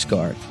the Coast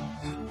Guard,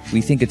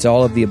 we think it's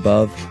all of the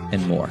above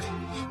and more.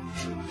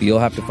 But you'll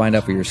have to find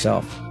out for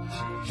yourself.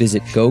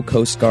 Visit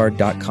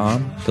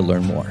GoCoastGuard.com to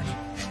learn more.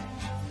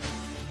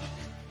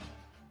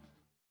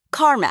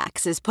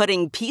 CarMax is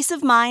putting peace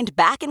of mind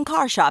back in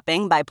car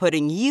shopping by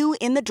putting you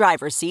in the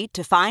driver's seat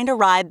to find a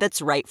ride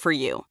that's right for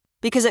you.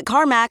 Because at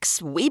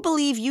CarMax, we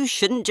believe you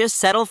shouldn't just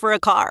settle for a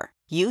car.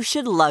 You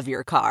should love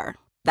your car.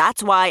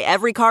 That's why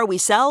every car we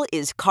sell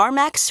is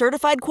CarMax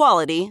certified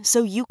quality,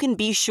 so you can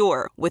be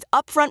sure with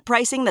upfront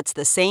pricing that's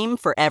the same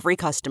for every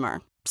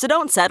customer. So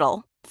don't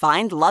settle.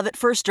 Find love at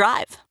first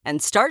drive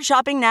and start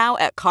shopping now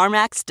at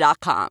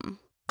CarMax.com.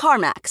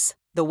 CarMax,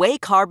 the way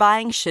car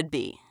buying should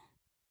be.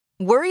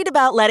 Worried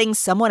about letting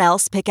someone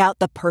else pick out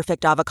the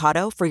perfect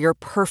avocado for your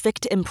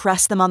perfect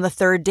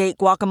impress-them-on-the-third-date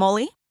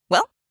guacamole?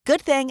 Well,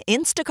 good thing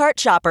Instacart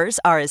shoppers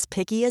are as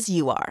picky as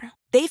you are.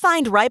 They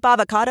find ripe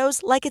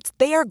avocados like it's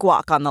their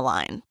guac on the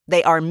line.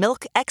 They are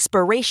milk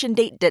expiration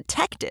date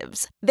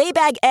detectives. They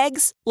bag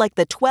eggs like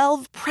the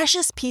 12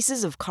 precious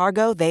pieces of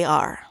cargo they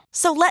are.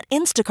 So let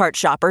Instacart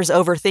shoppers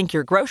overthink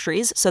your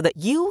groceries so that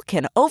you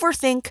can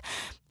overthink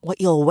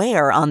what you'll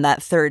wear on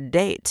that third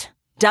date.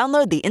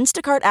 Download the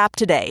Instacart app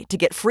today to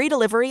get free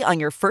delivery on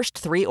your first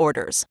 3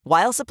 orders,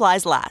 while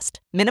supplies last.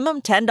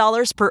 Minimum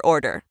 $10 per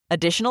order.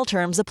 Additional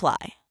terms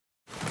apply.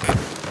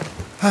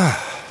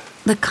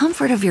 The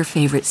comfort of your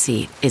favorite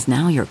seat is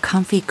now your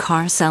comfy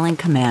car selling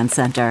command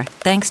center,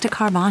 thanks to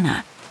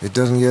Carvana. It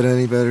doesn't get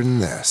any better than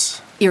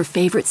this. Your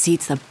favorite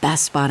seat's the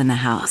best spot in the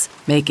house.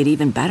 Make it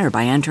even better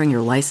by entering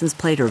your license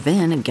plate or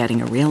VIN and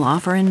getting a real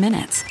offer in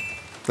minutes.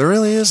 There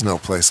really is no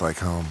place like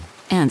home.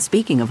 And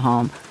speaking of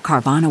home,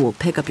 Carvana will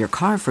pick up your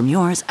car from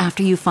yours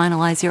after you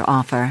finalize your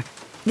offer.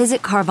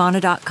 Visit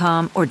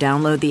Carvana.com or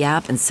download the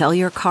app and sell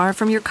your car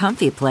from your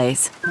comfy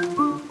place.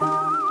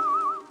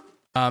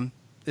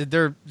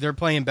 they're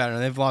playing better.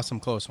 They've lost some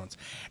close ones.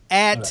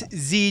 At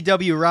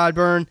ZW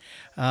Rodburn,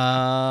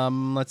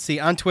 let's see,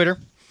 on Twitter,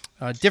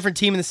 different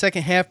team in the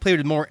second half, played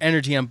with more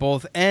energy on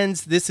both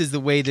ends. This is the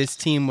way this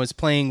team was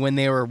playing when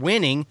they were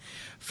winning.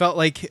 Felt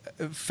like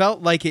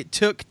it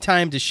took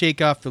time to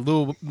shake off the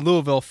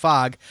Louisville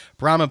fog.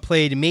 Brahma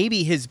played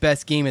maybe his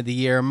best game of the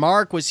year.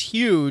 Mark was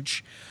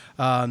huge.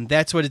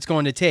 That's what it's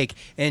going to take.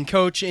 And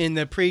Coach in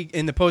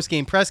the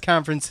post-game press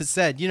conference has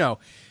said,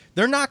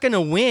 they're not going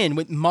to win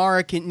with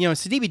Mark. And,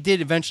 Sidibe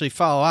did eventually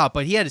follow out,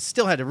 but he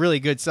still had a really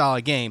good,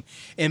 solid game.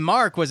 And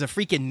Mark was a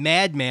freaking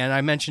madman.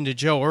 I mentioned to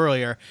Joe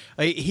earlier.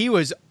 He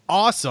was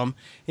awesome.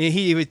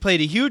 He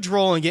played a huge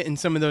role in getting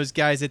some of those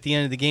guys at the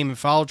end of the game in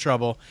foul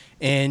trouble.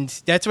 And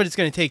that's what it's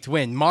going to take to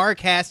win.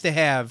 Mark has to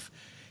have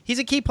 – he's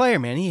a key player,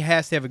 man. He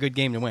has to have a good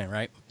game to win,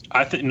 right?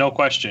 I think no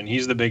question.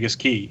 He's the biggest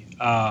key.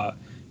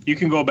 You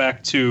can go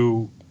back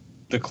to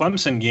the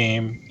Clemson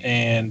game,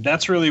 and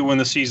that's really when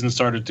the season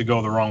started to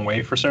go the wrong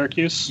way for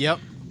Syracuse. Yep.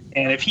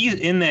 And if he's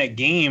in that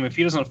game, if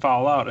he doesn't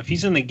foul out, if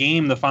he's in the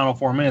game the final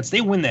 4 minutes,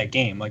 they win that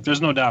game. Like,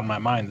 there's no doubt in my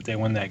mind that they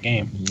win that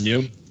game.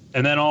 Yep.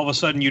 And then all of a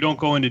sudden you don't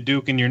go into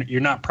Duke and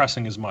you're not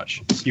pressing as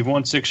much. You've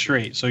won 6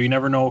 straight, so you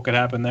never know what could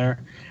happen there.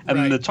 And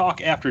then the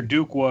talk after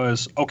Duke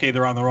was, okay,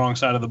 they're on the wrong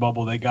side of the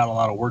bubble. They got a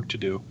lot of work to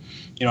do.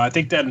 I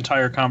think that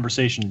entire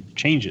conversation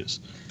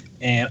changes.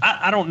 And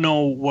I don't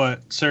know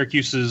what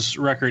Syracuse's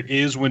record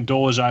is when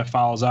Dolezaj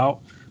fouls out,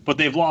 but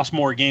they've lost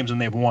more games than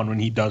they've won when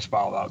he does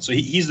foul out. So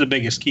he's the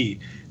biggest key.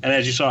 And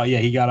as you saw,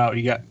 he got out.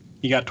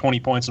 He got 20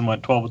 points and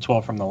went 12 of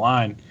 12 from the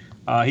line.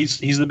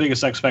 He's the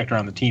biggest X factor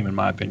on the team, in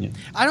my opinion.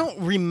 I don't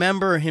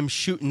remember him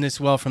shooting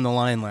this well from the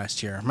line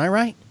last year. Am I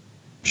right?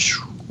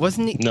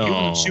 Wasn't he? No. He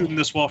wasn't shooting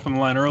this well from the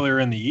line earlier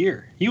in the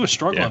year. He was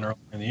struggling earlier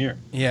in the year.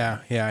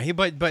 Yeah. He had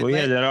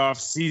that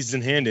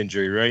off-season hand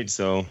injury, right?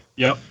 So.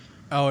 Yep.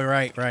 Oh,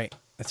 right.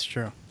 That's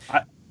true.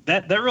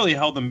 That really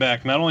held him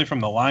back, not only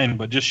from the line,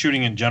 but just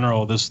shooting in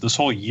general this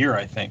whole year,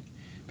 I think.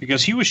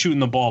 Because he was shooting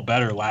the ball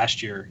better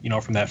last year,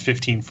 from that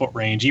 15-foot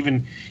range,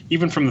 even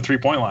from the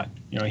three-point line.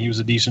 He was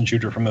a decent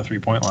shooter from the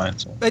three-point line.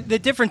 So. But the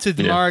difference with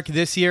Mark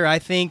this year, I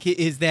think,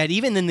 is that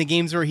even in the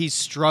games where he's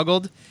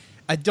struggled,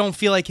 I don't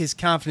feel like his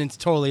confidence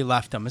totally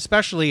left him,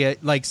 especially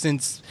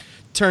since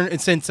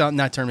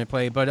not tournament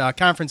play, but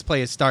conference play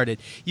has started.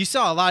 You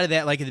saw a lot of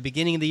that at the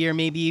beginning of the year,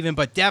 maybe even,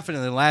 but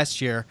definitely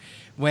last year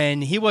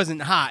when he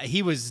wasn't hot,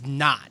 he was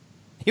not.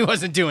 He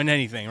wasn't doing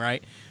anything,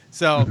 right?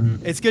 So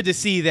it's good to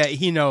see that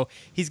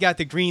he's got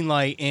the green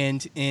light,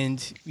 and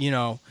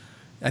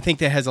I think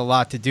that has a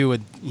lot to do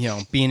with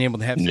being able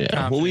to have some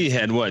confidence. Well, we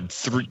had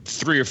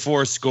three or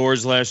four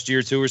scores last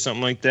year too, or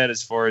something like that,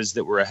 as far as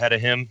that were ahead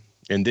of him.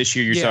 And this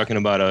year you're talking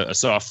about a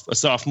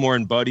sophomore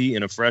and Buddy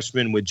and a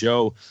freshman with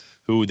Joe,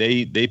 who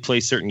they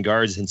play certain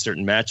guards in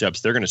certain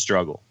matchups. They're going to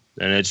struggle,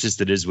 and it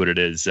is what it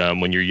is.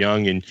 When you're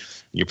young and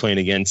you're playing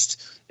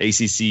against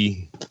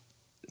ACC,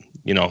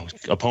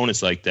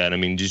 opponents like that. I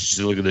mean, just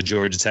look at the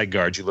Georgia Tech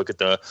guards. You look at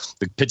the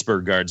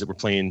Pittsburgh guards that we're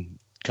playing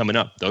coming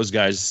up. Those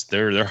guys,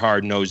 they're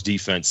hard-nosed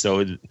defense. So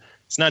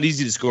it's not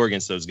easy to score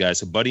against those guys.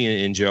 So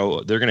Buddy and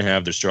Joe, they're going to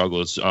have their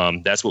struggles.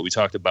 That's what we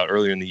talked about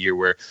earlier in the year,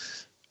 where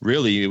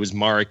really it was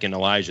Mark and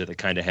Elijah that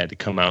kind of had to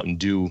come out and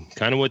do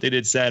kind of what they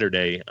did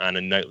Saturday on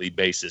a nightly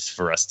basis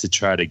for us to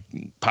try to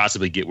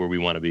possibly get where we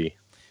want to be.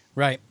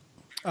 Right.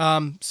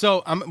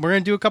 So we're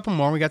going to do a couple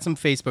more. We got some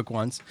Facebook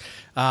ones.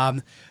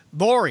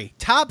 Lori,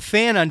 top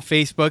fan on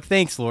Facebook.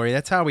 Thanks, Lori.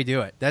 That's how we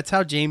do it. That's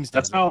how James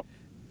does it.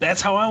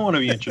 That's how I want to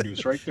be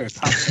introduced, right there.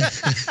 Top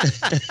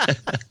fan.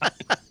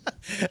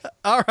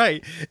 All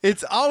right.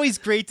 It's always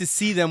great to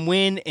see them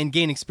win and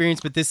gain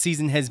experience, but this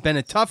season has been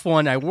a tough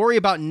one. I worry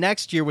about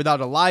next year without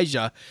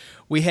Elijah.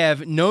 We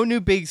have no new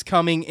bigs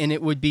coming, and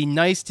it would be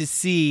nice to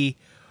see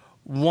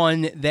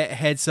one that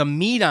had some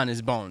meat on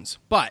his bones.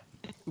 But,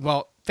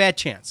 fat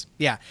chance.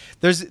 Yeah.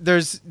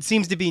 There's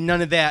seems to be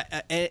none of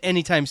that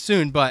anytime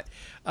soon. But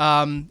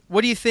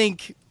what do you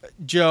think,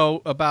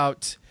 Joe,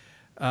 about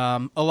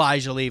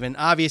Elijah leaving?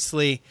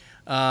 Obviously,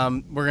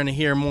 we're going to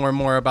hear more and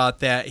more about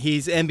that.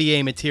 He's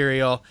NBA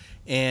material,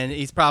 and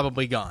he's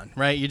probably gone,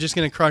 right? You're just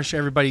going to crush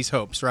everybody's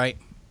hopes, right?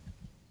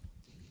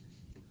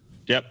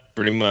 Yep,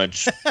 pretty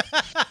much.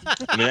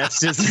 I mean,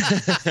 that's just.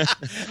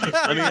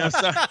 I'm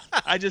sorry.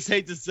 I just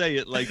hate to say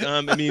it.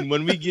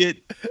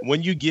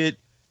 When you get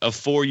a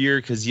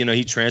 4-year, because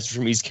he transferred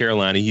from East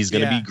Carolina, he's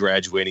going to be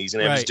graduating, he's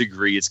going to have his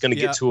degree. It's going to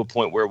get to a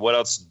point where what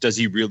else does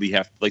he really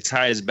have?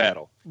 Ty his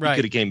battle. He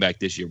could have came back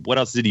this year. What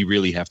else did he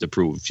really have to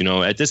prove?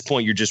 At this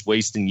point, you're just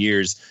wasting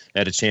years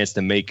at a chance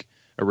to make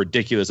a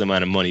ridiculous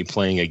amount of money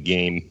playing a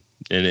game.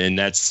 And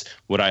that's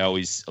what I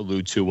always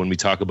allude to when we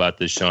talk about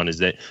this, Sean, is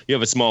that you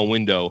have a small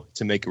window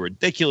to make a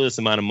ridiculous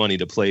amount of money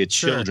to play a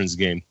children's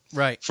game,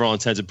 right? For all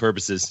intents and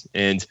purposes.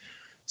 And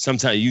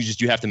sometimes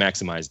you have to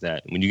maximize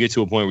that. When you get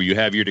to a point where you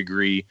have your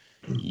degree,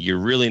 you're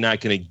really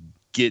not going to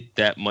get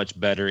that much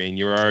better, and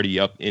you're already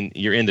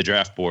you're in the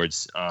draft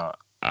boards.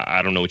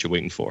 I don't know what you're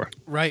waiting for.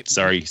 Right.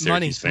 Sorry,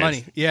 Syracuse fans.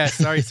 Money. Yeah,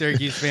 sorry,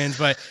 Syracuse fans.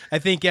 But I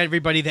think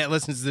everybody that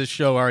listens to this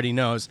show already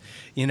knows.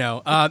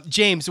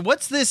 James,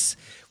 what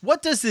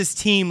does this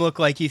team look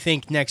like, you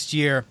think, next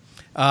year?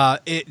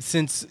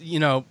 Since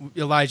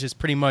Elijah's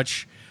pretty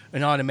much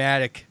an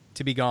automatic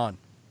to be gone.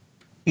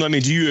 I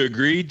mean, do you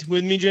agree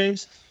with me,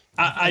 James?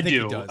 I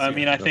do. Does, I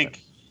mean, I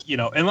think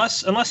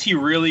unless he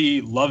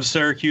really loves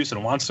Syracuse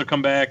and wants to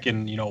come back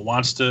and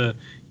wants to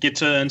get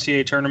to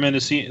NCAA tournament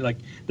to see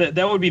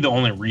that would be the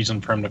only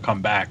reason for him to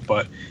come back.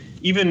 But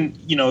even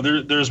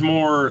there's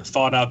more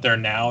thought out there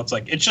now. It's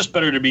like it's just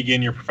better to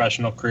begin your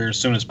professional career as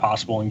soon as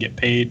possible and get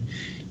paid.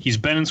 He's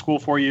been in school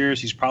 4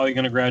 years. He's probably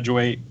going to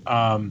graduate.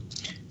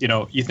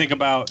 You think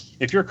about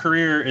if your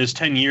career is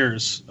 10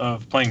 years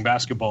of playing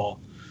basketball,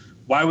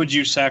 why would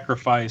you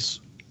sacrifice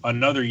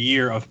another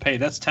year of pay?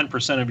 That's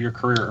 10% of your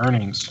career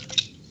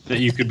earnings that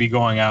you could be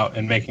going out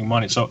and making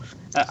money. So,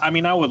 I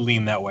mean, I would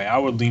lean that way. I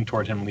would lean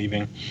toward him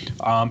leaving.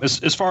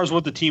 As far as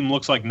what the team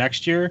looks like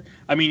next year,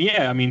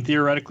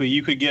 theoretically,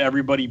 you could get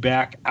everybody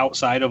back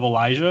outside of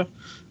Elijah.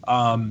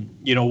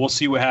 We'll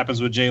see what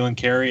happens with Jalen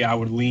Carey. I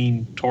would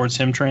lean towards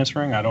him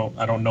transferring. I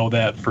don't know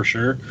that for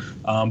sure,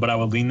 but I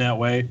would lean that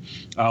way.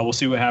 We'll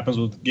see what happens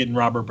with getting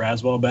Robert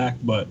Braswell back.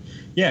 But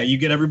yeah, you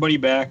get everybody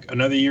back,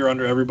 another year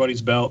under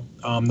everybody's belt.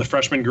 The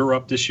freshmen grew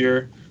up this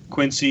year.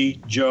 Quincy,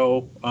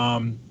 Joe,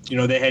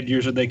 they had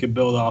years that they could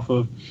build off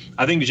of.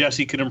 I think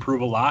Jesse could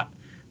improve a lot.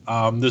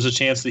 There's a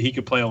chance that he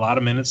could play a lot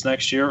of minutes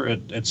next year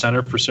at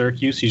center for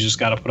Syracuse. He's just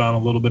got to put on a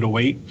little bit of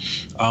weight.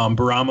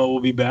 Barama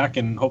will be back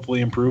and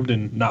hopefully improved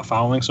and not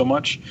fouling so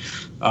much.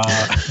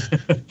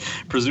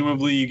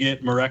 Presumably you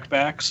get Marek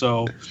back.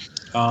 So,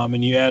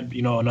 and you add,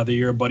 another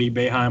year of Buddy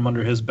Boeheim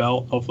under his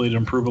belt, hopefully to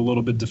improve a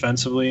little bit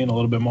defensively and a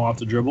little bit more off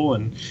the dribble.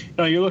 And,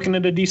 you're looking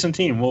at a decent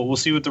team. We'll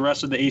see what the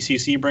rest of the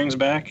ACC brings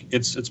back.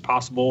 It's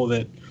possible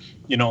that,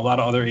 a lot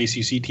of other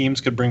ACC teams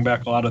could bring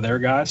back a lot of their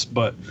guys.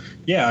 But,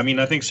 yeah,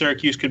 I think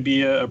Syracuse could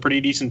be a pretty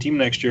decent team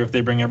next year if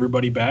they bring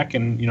everybody back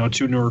and,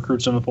 2 new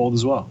recruits in the fold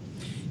as well.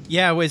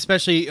 Yeah,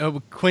 especially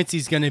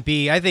Quincy's going to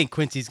be – I think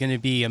Quincy's going to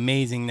be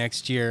amazing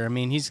next year. I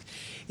mean,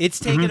 it's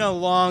taken a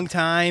long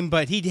time,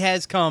 but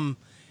he's come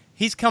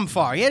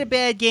far. He had a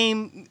bad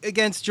game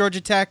against Georgia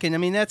Tech, and,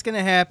 that's going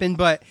to happen.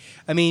 But,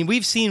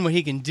 we've seen what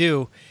he can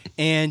do.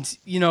 And,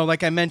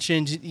 like I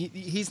mentioned,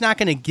 he's not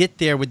going to get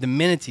there with the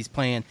minutes he's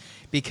playing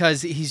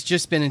because he's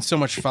just been in so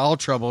much foul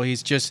trouble. He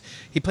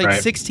played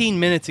 16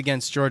 minutes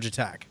against Georgia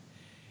Tech.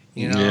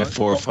 Yeah,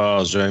 4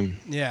 fouls, right?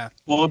 Yeah.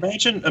 Well,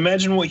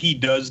 imagine what he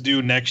does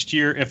do next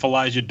year if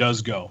Elijah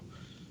does go.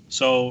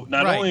 So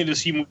not only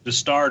does he move to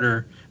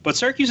starter, but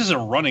Syracuse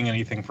isn't running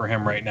anything for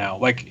him right now.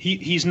 Like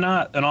he's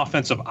not an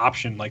offensive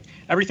option. Like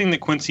everything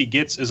that Quincy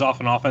gets is off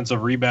an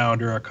offensive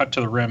rebound or a cut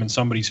to the rim and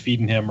somebody's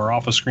feeding him or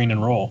off a screen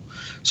and roll.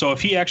 So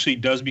if he actually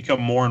does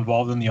become more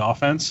involved in the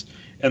offense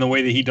and the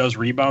way that he does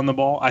rebound the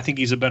ball, I think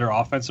he's a better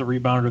offensive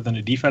rebounder than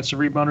a defensive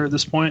rebounder at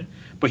this point.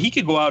 But he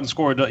could go out and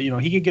score.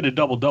 He could get a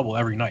double-double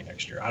every night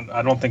next year.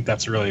 I don't think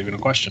that's really even a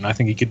question. I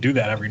think he could do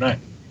that every night.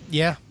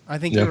 Yeah, I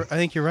think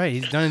you're right.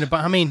 He's done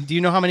it. Do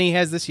you know how many he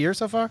has this year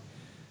so far?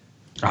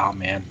 Oh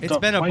man, it's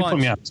been a bunch. Put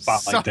me on the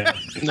spot like that.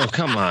 No,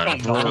 come on,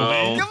 bro.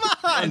 Come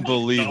on,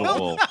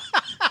 unbelievable.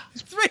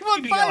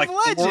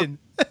 315 legend.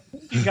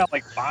 You got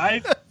like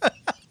 5.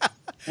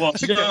 Well,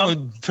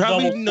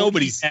 probably no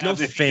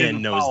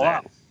fan knows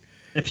that.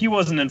 If he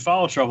wasn't in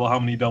foul trouble, how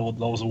many double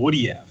doubles would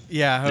he have?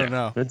 Yeah, I don't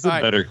know. That's a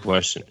better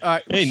question.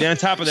 Hey, on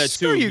top of that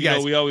too,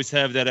 we always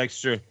have that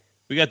extra.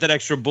 We got that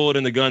extra bullet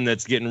in the gun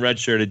that's getting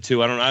redshirted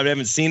too. I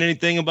haven't seen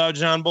anything about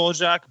John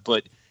Boljak,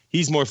 but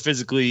he's more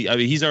physically.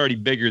 He's already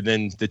bigger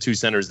than the 2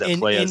 centers that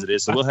play as it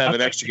is. So we'll have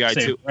an extra guy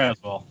too.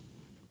 Braswell.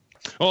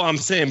 Oh, I'm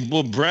saying,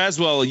 well,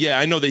 Braswell. Yeah,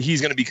 I know that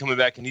he's going to be coming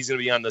back and he's going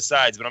to be on the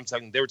sides, but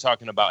they were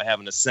talking about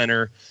having a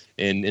center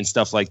and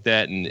stuff like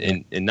that,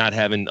 and not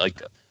having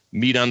like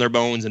meat on their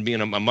bones and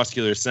being a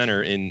muscular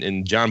center.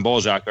 And John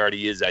Boljak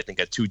already is, I think,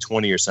 at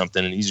 220 or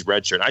something, and he's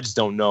redshirt. I just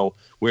don't know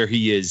where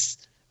he is.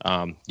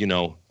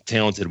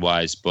 Talented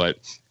wise, but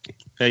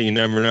hey, you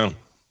never know.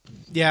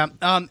 Yeah,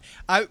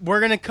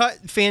 we're gonna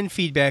cut fan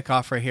feedback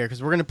off right here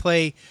because we're gonna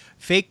play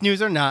fake news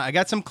or not. I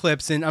got some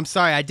clips, and I'm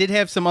sorry, I did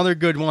have some other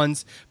good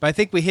ones, but I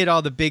think we hit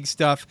all the big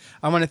stuff.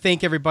 I want to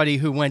thank everybody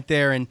who went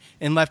there and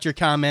left your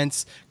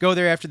comments. Go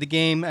there after the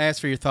game. I asked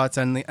for your thoughts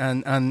on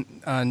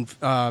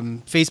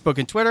Facebook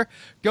and Twitter.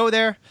 Go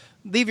there,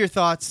 leave your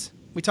thoughts.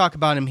 We talk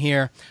about them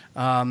here.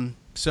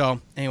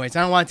 So, anyways,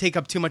 I don't want to take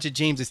up too much of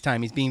James's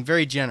time. He's being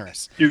very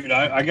generous. Dude,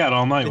 I got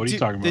all night. What are you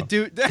talking about?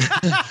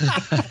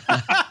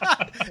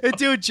 The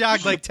dude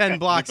jogged like 10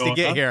 blocks to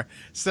get here.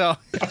 So,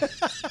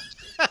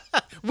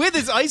 with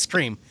his ice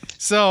cream.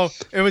 So,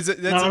 it was... It's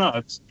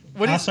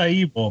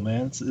acai bowl,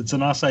 man. It's an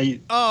acai...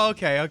 Oh,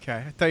 okay. I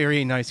thought you were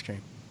eating ice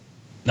cream.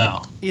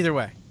 No. Of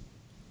way.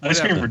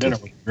 Ice cream for dinner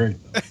was great.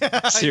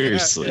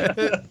 Seriously.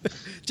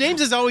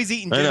 James is always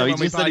eating dinner. I know. He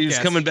just said he was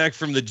coming back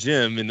from the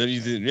gym, and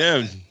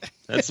then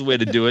that's the way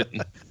to do it.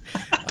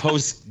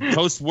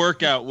 Post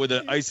workout with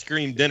an ice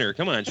cream dinner.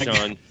 Come on,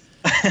 Sean.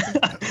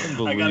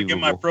 I gotta get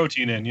my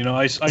protein in.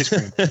 Ice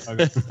cream.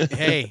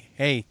 hey,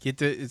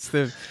 it's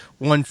the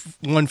one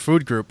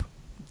food group,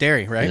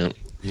 dairy, right? Yeah.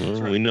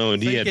 Well, we know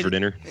what he had for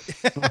dinner.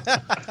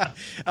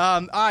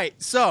 All right,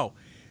 so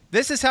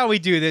this is how we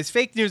do this.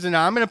 Fake news or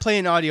not, I'm going to play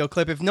an audio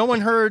clip. If no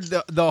one heard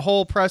the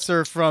whole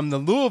presser from the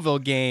Louisville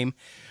game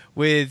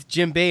with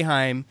Jim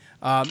Boeheim,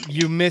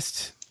 you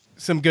missed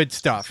some good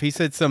stuff. He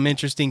said some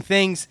interesting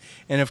things,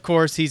 and of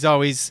course, he's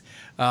always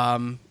I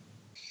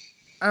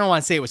don't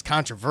want to say it was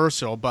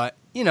controversial, but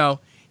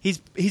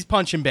he's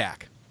punching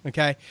back.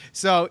 Okay,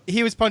 so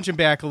he was punching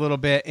back a little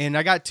bit, and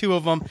I got two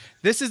of them.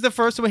 This is the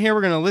first one here.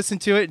 We're going to listen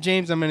to it.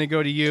 James, I'm going to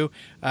go to you,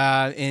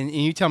 and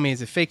you tell me, is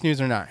it fake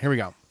news or not? Here we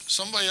go.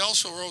 Somebody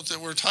also wrote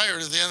that we're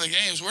tired at the end of the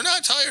games. We're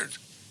not tired.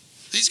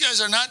 These guys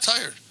are not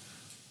tired.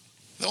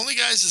 The only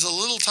guys that's a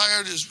little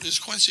tired is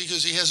Quincy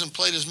because he hasn't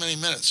played as many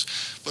minutes.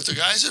 But the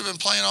guys that have been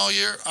playing all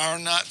year are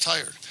not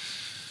tired.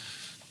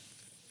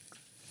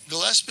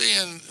 Gillespie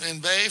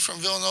and Bay from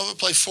Villanova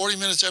play 40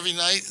 minutes every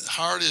night,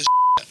 hard as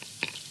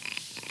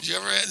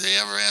Did they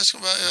ever ask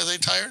them about, are they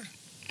tired?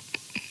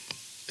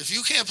 If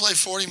you can't play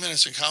 40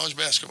 minutes in college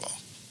basketball,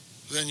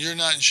 then you're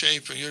not in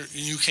shape and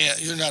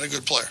you're not a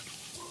good player.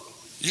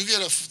 You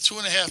get a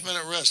 2.5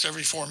 minute rest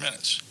every 4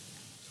 minutes.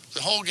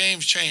 The whole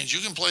game's changed.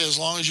 You can play as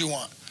long as you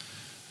want.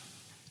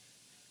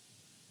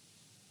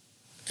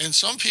 And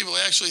some people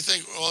actually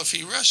think, well, if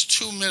he rests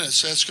 2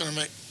 minutes, that's going to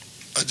make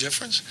a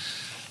difference.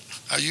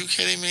 Are you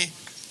kidding me?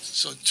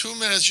 So 2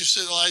 minutes, you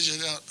sit Elijah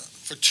down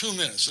for 2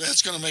 minutes.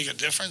 That's going to make a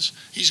difference.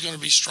 He's going to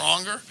be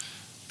stronger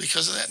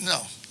because of that.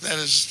 No, that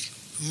is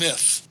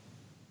myth.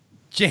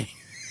 James,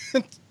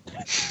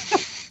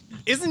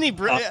 isn't he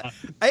brilliant?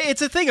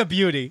 It's a thing of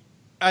beauty.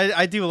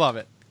 I do love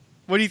it.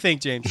 What do you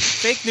think, James?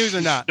 Fake news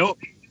or not? No,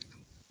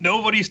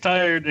 nobody's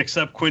tired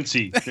except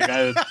Quincy, the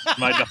guy that's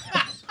my dog.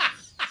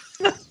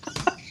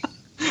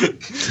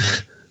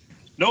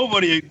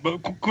 Nobody, but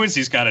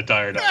Quincy's kind of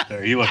tired out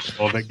there. He looks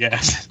a little bit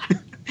gassed.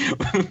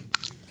 Need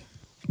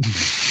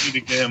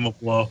to get him a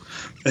blow.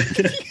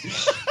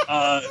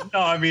 No,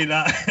 I mean,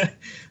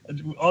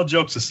 all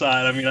jokes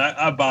aside, I mean,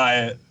 I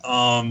buy it.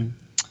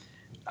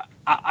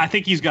 I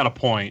think he's got a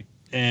point.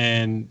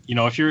 And,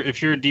 if you're a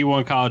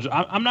D1 college,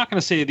 I'm not going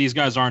to say these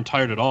guys aren't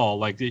tired at all.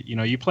 Like,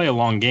 you play a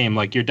long game.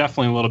 Like, you're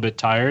definitely a little bit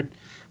tired.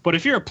 But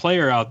if you're a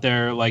player out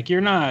there, like, you're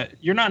not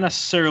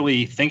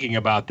necessarily thinking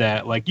about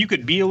that. Like, you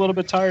could be a little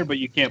bit tired, but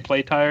you can't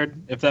play tired,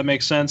 if that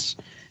makes sense.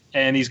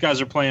 And these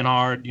guys are playing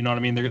hard. You know what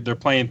I mean? They're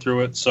playing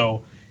through it.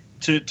 So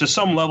to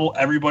some level,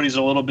 everybody's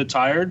a little bit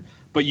tired,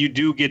 but you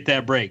do get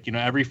that break.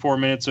 Every 4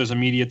 minutes there's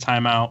immediate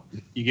timeout.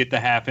 You get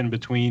the half in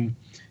between.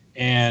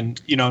 And,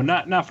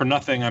 not for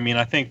nothing. I mean,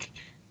 I think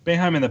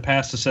Boeheim in the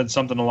past has said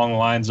something along the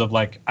lines of,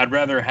 like, I'd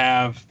rather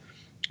have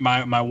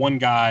my one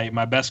guy,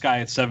 my best guy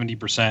at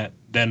 70%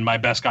 than my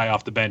best guy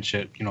off the bench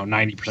at,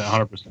 90%,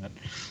 100%.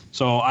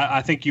 So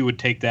I think you would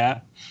take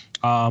that.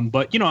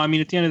 But, I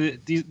mean, at the end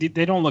of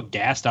they don't look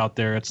gassed out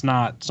there. It's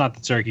not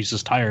that Syracuse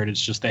is tired.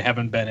 It's just they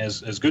haven't been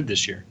as good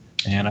this year.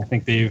 And I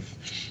think they've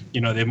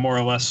more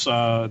or less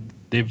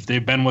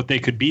they've been what they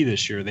could be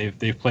this year.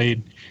 They've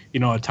played,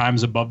 at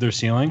times above their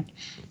ceiling.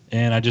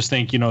 And I just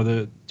think,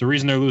 the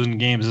reason they're losing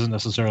games isn't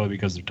necessarily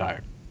because they're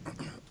tired.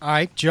 All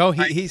right, Joe,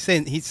 he's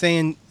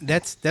saying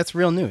that's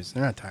real news.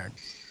 They're not tired.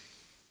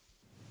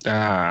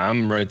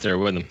 I'm right there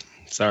with him.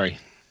 Sorry.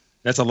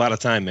 That's a lot of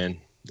time, man.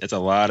 That's a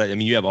lot of,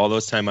 you have all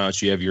those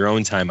timeouts. You have your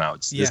own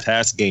timeouts. Yeah. This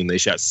past game, they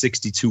shot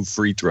 62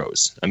 free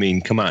throws. I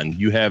mean, come on.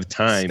 You have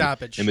time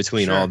in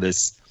between all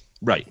this.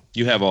 Right.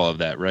 You have all of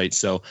that, right?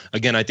 So,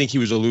 again, I think he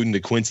was alluding to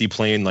Quincy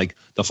playing, like,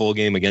 the full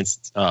game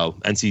against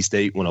NC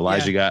State when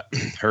Elijah got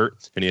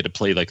hurt and he had to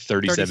play, like,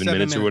 37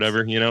 minutes or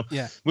whatever,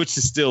 Yeah. Which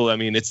is still, I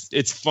mean,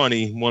 it's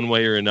funny one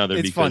way or another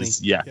it's because,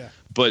 funny. Yeah.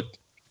 But,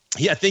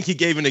 yeah, I think he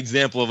gave an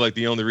example of, like,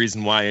 the only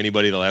reason why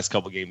anybody the last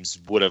couple games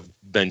would have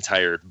been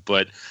tired.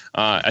 But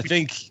I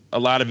think a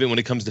lot of it when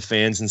it comes to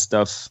fans and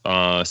stuff,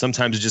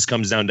 sometimes it just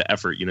comes down to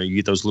effort. You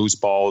get those loose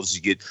balls,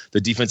 you get the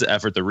defensive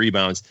effort, the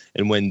rebounds.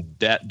 And when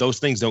those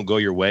things don't go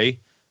your way,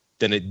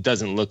 then it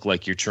doesn't look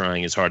like you're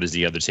trying as hard as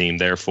the other team.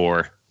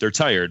 Therefore, they're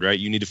tired, right?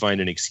 You need to find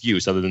an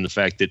excuse other than the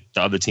fact that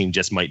the other team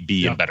just might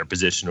be in a better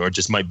position or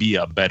just might be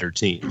a better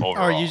team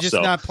overall. Or you're just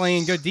not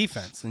playing good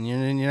defense and you're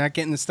not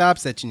getting the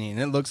stops that you need. And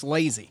it looks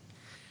lazy.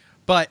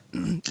 But,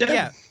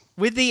 yeah,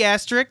 with the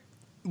asterisk,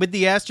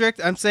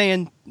 I'm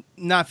saying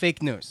not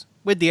fake news.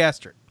 With the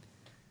asterisk.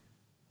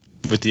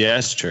 With the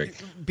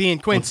asterisk. Being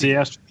Quincy.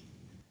 What's the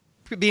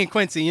asterisk? Being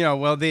Quincy,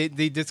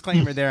 the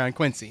disclaimer there on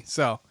Quincy.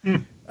 So,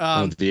 the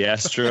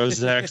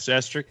Astros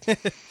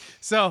asterisk.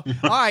 So,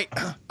 all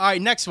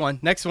right, next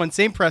one,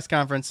 same press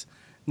conference,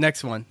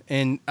 next one.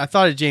 And I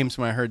thought of James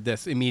when I heard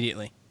this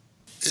immediately.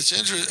 It's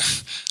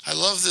interesting. I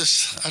love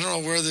this. I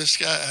don't know where this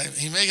guy,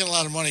 he's making a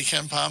lot of money,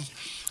 Ken Pom.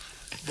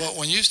 But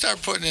when you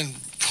start putting in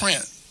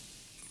print,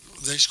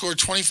 they scored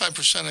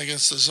 25%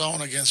 against the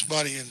zone against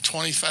Buddy and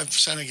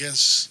 25%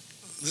 against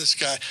this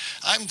guy.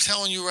 I'm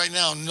telling you right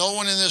now, no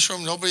one in this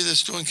room, nobody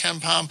that's doing Ken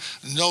Pom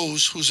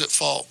knows who's at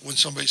fault when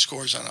somebody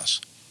scores on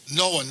us.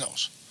 No one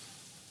knows.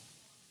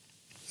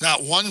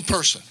 Not one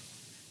person.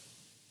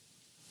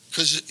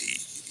 Because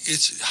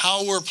it's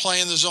how we're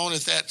playing the zone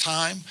at that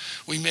time.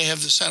 We may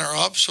have the center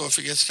up, so if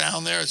it gets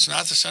down there, it's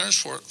not the center's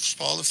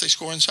fault if they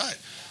score inside.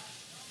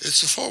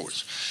 It's the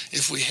forwards.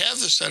 If we have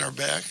the center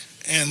back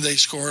and they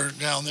score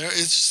down there,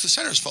 it's the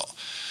center's fault.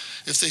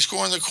 If they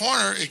score in the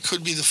corner, it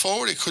could be the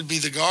forward, it could be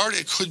the guard,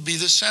 it could be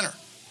the center.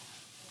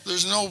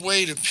 There's no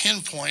way to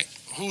pinpoint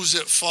who's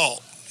at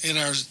fault in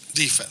our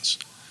defense.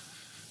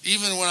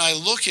 Even when I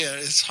look at it,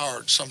 it's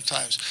hard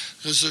sometimes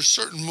because there's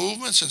certain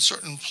movements and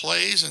certain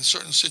plays and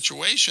certain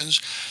situations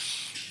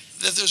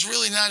that there's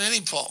really not any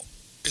fault.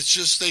 It's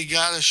just they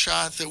got a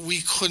shot that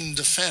we couldn't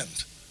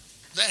defend.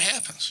 That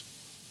happens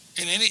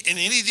in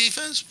any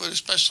defense, but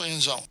especially in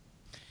zone.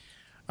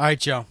 All right,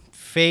 Joe.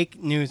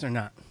 Fake news or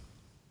not?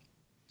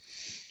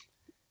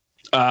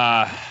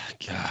 God,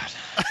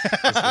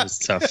 this one's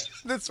tough.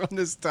 This one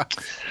is tough.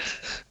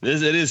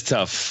 It is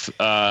tough.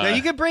 Now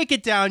you can break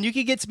it down. You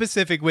can get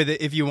specific with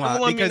it if you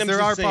want, because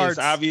there are parts.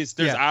 Obvious.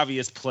 There's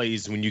obvious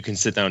plays when you can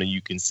sit down and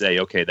you can say,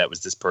 okay, that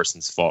was this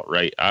person's fault,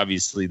 right?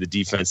 Obviously, the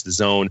defense, the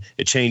zone,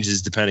 it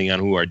changes depending on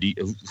who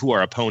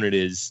our opponent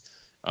is,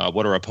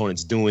 what our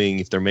opponent's doing,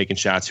 if they're making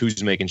shots,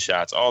 who's making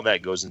shots. All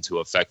that goes into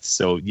effect.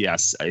 So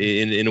yes,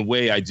 in a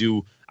way, I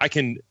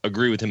can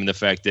agree with him in the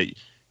fact that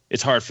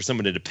it's hard for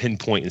somebody to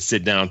pinpoint and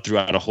sit down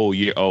throughout a whole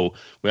year. Oh,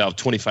 well,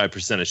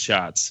 25% of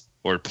shots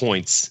or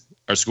points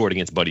are scored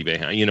against Buddy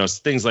Boeheim.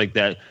 Things like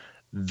that.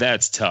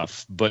 That's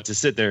tough. But to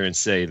sit there and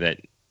say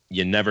that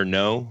you never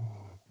know,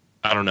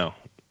 I don't know.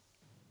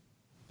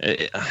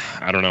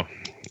 I don't know.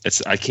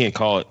 I can't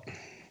call it.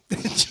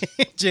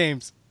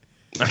 James.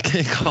 I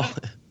can't call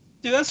it.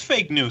 Dude, that's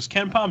fake news.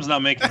 Ken Palm's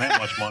not making that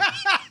much money.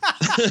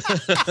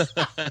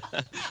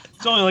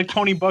 It's only like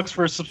 $20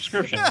 for a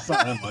subscription. It's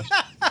not that much.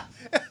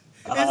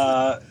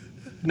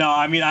 No,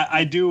 I mean,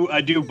 I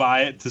do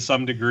buy it to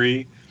some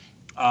degree.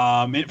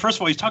 First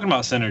of all, he's talking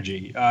about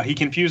synergy. He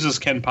confuses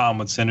Ken Palm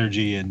with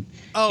synergy, and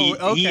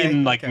he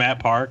and Matt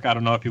Park. I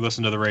don't know if you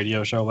listened to the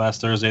radio show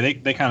last Thursday.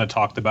 They kind of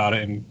talked about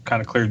it and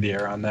kind of cleared the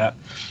air on that.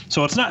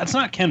 So it's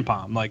not Ken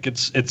Palm.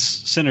 It's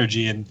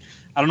synergy, and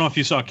I don't know if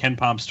you saw Ken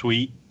Palm's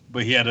tweet,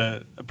 but he had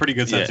a pretty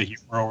good sense of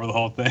humor over the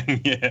whole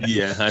thing.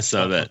 Yeah, I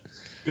saw that.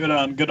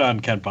 Good on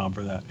Ken Palm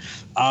for that.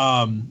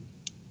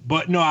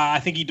 But no, I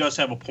think he does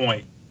have a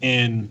point.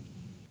 In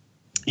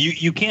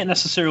you can't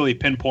necessarily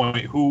pinpoint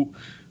who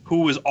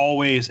is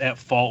always at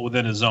fault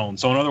within a zone.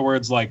 So in other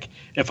words,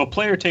 if a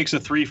player takes a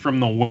three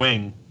from the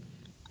wing,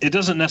 it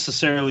doesn't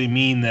necessarily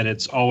mean that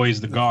it's always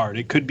the guard.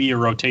 It could be a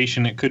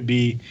rotation. It could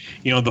be,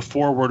 the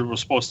forward was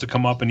supposed to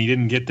come up and he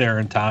didn't get there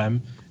in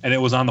time, and it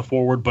was on the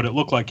forward, but it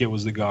looked like it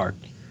was the guard.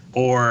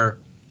 Or,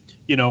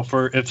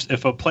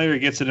 if a player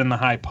gets it in the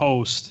high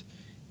post,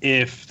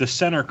 if the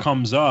center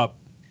comes up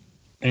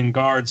and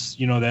guards,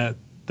 that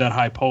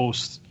high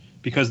post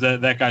because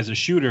that guy's a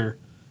shooter,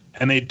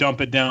 and they dump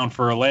it down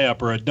for a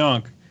layup or a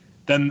dunk,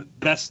 then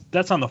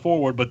that's on the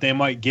forward, but they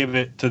might give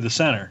it to the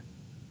center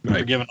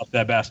for giving up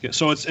that basket.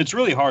 So it's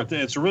really hard.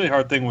 It's a really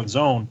hard thing with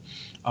zone.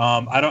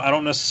 I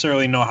don't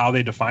necessarily know how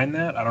they define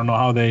that. I don't know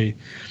how they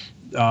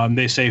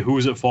say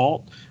who's at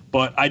fault,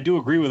 but I do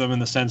agree with them in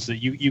the sense that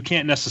you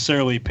can't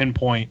necessarily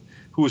pinpoint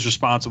who is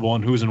responsible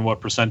and who's in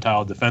what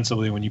percentile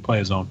defensively when you play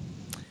a zone.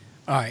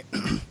 All right.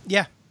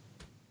 Yeah.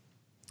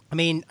 I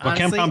mean, but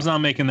honestly, Ken Palm's not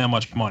making that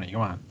much money. Come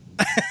on.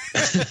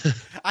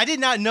 I did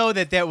not know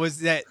that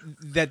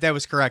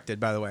was corrected,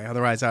 by the way.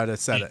 Otherwise, I would have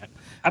said it.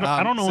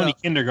 I don't know any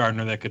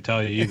kindergartner that could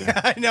tell you either.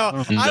 I know.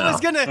 No.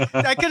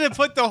 I could have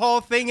put the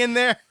whole thing in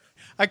there.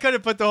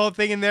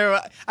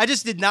 I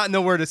just did not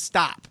know where to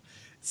stop.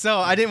 So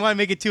I didn't want to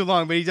make it too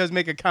long, but he does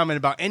make a comment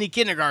about any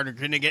kindergartner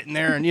couldn't get in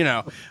there, and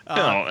no,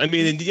 I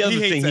mean, and the other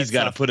thing he's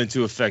got to put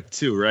into effect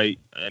too, right?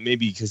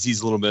 Maybe because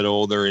he's a little bit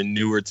older and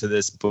newer to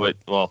this, but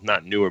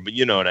not newer, but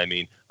you know what I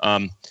mean.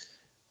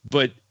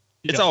 But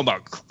it's all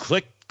about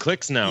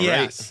clicks now,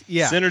 right?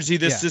 Yeah. Synergy,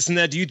 this and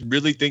that. Do you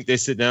really think they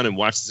sit down and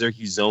watch the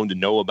Syracuse zone to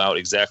know about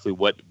exactly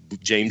what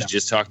James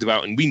just talked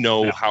about? And we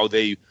know how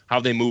they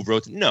move,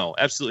 rotate. No,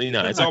 absolutely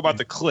not. It's all about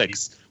the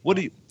clicks. What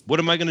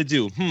am I going to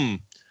do?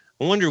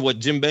 I wonder what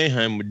Jim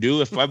Boeheim would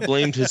do if I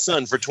blamed his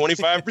son for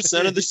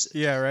 25% of the.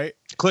 Yeah, right.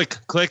 Click.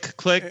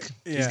 Yeah.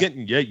 He's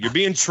getting. Yeah, you're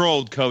being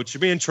trolled, coach.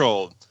 You're being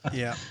trolled.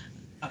 Yeah.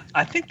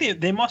 I think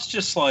they must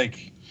just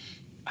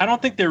I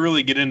don't think they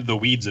really get into the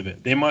weeds of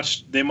it. They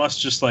must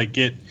just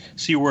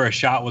see where a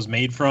shot was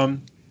made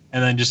from,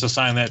 and then just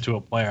assign that to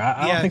a player.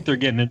 I don't think they're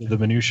getting into the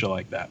minutia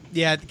like that.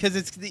 Yeah,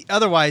 because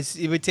otherwise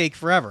it would take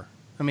forever.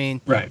 I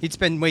mean, you'd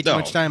spend way too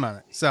much time on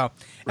it. So,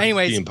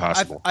 anyways,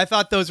 I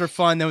thought those were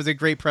fun. That was a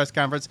great press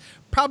conference.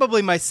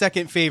 Probably my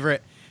second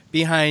favorite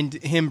behind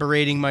him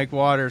berating Mike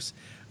Waters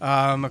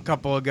a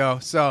couple ago.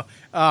 So,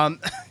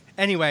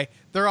 anyway,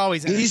 they're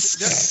always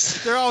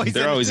they're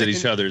always at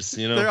each other's.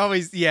 They're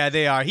always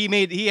they are.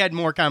 He had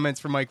more comments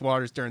for Mike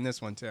Waters during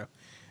this one too.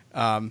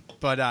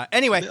 But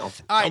anyway,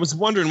 I was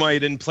wondering why he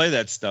didn't play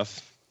that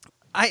stuff.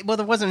 Well,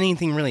 there wasn't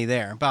anything really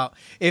there about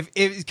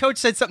if Coach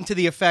said something to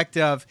the effect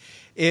of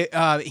he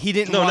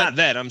didn't. No, not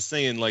that. I'm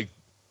saying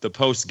the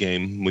post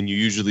game when you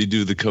usually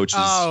do the coaches.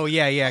 Oh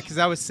yeah, because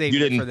I was saving. You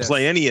didn't it for this.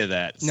 play any of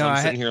that. So No,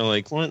 I'm sitting here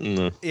like, what in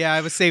the? Yeah,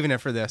 I was saving it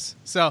for this.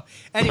 So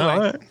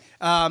anyway,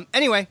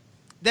 anyway,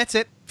 that's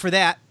it for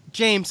that.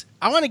 James,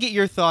 I want to get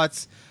your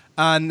thoughts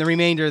on the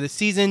remainder of the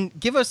season.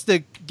 Give us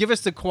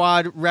the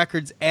quad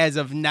records as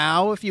of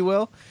now, if you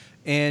will,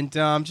 and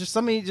just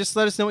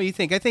let us know what you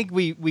think. I think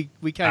we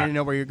kind of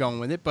know where you're going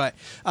with it, but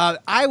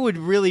I would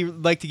really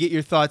like to get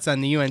your thoughts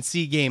on the UNC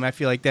game. I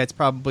feel like that's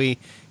probably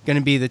going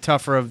to be the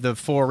tougher of the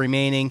 4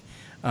 remaining.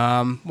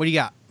 What do you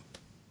got?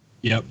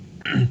 Yep.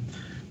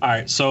 All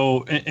right.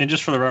 So, and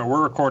just for the record,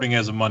 we're recording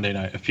as of Monday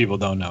night, if people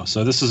don't know.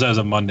 So this is as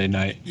of Monday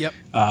night. Yep.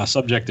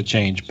 Subject to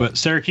change. But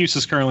Syracuse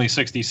is currently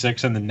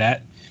 66 in the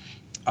net.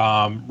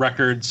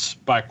 Records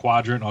by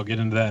quadrant, I'll get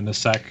into that in a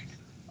sec.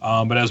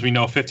 But as we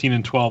know,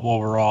 15-12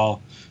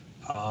 overall.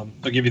 I'll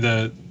give you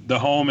the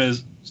home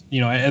is,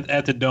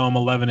 at the Dome,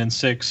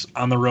 11-6,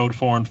 on the road,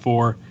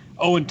 4-4,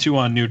 0-2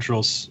 on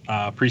neutrals.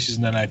 Preseason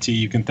NIT,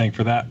 you can thank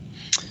for that.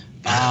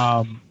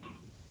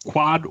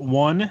 Quad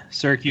 1,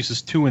 Syracuse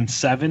is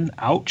 2-7.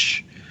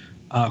 Ouch.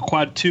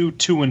 Quad 2,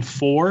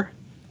 2-4.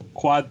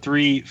 Quad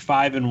 3,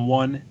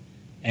 5-1,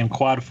 and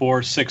Quad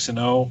 4,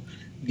 6-0.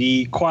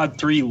 The Quad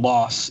 3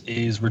 loss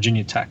is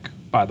Virginia Tech,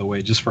 by the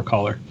way, just for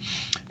color.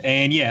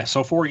 And yeah,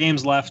 so 4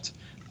 games left.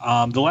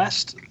 The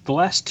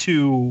last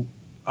 2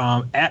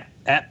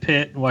 at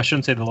Pitt. Well, I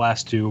shouldn't say the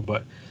last 2,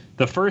 but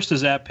the first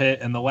is at Pitt,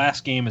 and the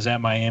last game is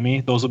at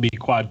Miami. Those will be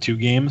Quad 2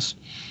 games.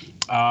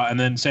 And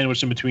then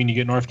sandwiched in between, you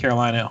get North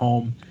Carolina at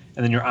home,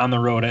 and then you're on the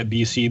road at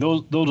BC.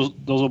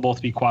 Those will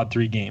both be Quad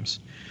 3 games.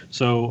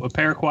 So a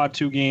pair of Quad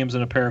 2 games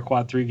and a pair of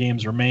Quad 3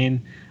 games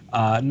remain.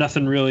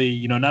 Nothing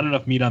really, not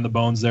enough meat on the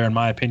bones there, in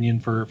my opinion,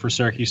 for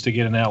Syracuse to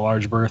get an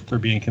at-large berth or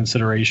be in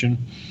consideration.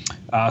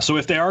 So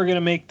if they are going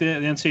to make the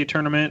NCAA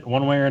tournament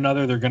one way or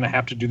another, they're going to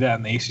have to do that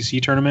in the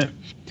ACC tournament.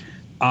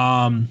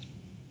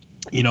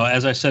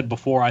 As I said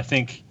before, I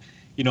think,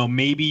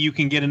 maybe you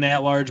can get an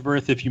at-large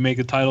berth if you make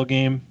a title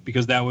game,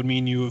 because that would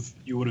mean you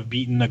would have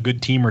beaten a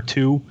good team or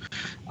two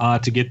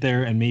to get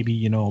there, and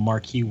maybe, a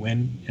marquee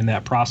win in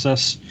that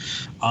process.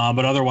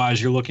 But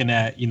otherwise, you're looking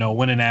at,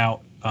 winning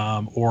out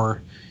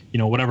or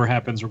whatever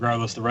happens,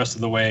 regardless, the rest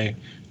of the way,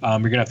 you're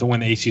going to have to win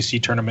the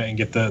ACC tournament and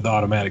get the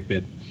automatic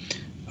bid.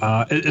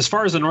 As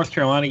far as the North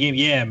Carolina game,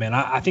 yeah, man,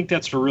 I think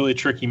that's a really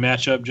tricky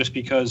matchup just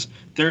because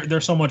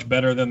they're so much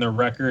better than their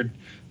record.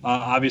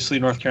 Obviously,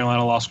 North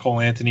Carolina lost Cole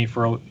Anthony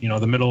for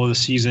the middle of the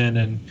season,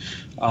 and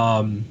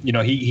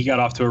he got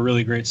off to a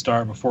really great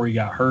start before he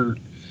got hurt,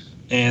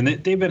 and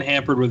they've been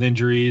hampered with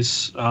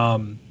injuries.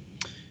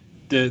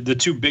 The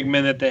 2 big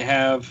men that they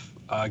have,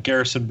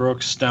 Garrison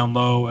Brooks down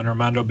low and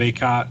Armando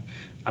Bacot.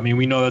 I mean,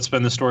 we know that's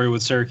been the story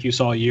with Syracuse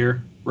all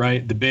year,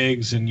 right? The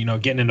bigs and,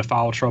 getting into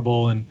foul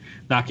trouble and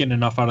not getting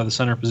enough out of the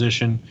center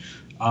position.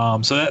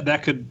 So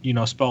that could,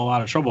 spell a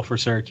lot of trouble for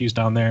Syracuse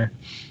down there.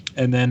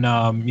 And then,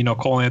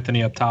 Cole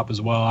Anthony up top as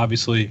well.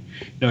 Obviously,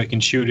 he can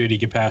shoot it, he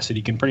can pass it,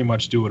 he can pretty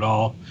much do it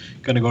all.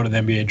 Going to go to the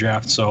NBA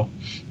draft. So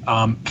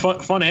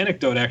fun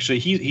anecdote, actually.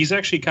 He's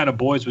actually kind of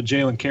boys with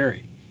Jalen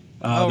Carey.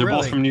 They're really?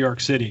 Both from New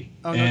York City,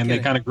 and they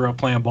kind of grew up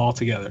playing ball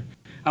together.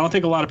 I don't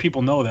think a lot of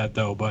people know that,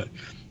 though, but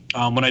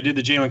when I did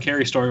the Jalen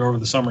Carey story over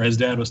the summer, his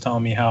dad was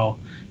telling me how,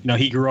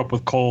 he grew up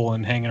with Cole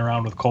and hanging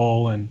around with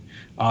Cole, and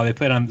they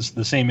played on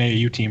the same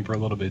AAU team for a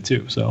little bit,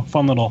 too. So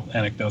fun little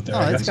anecdote there.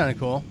 Oh, that's kind of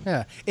cool.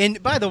 Yeah.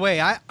 And by the way,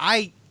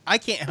 I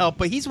can't help,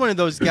 but he's one of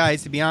those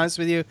guys, to be honest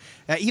with you,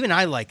 even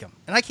I like him.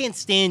 And I can't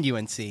stand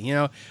UNC,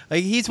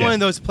 he's one of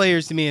those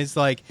players to me is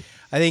like,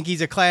 I think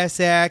he's a class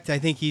act. I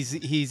think he's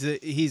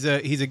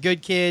a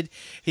good kid.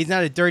 He's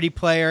not a dirty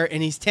player,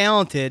 and he's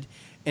talented,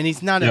 and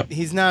he's not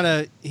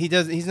a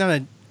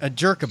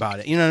jerk about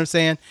it. You know what I'm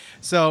saying?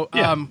 So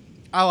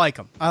I like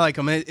him.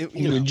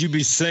 Would you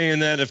be saying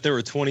that if they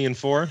were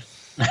 20-4?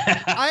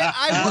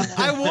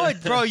 I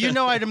would, bro.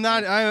 I'm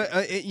not. UNC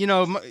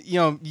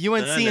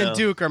and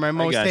Duke are my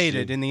most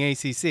hated in the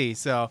ACC.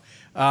 So,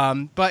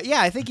 but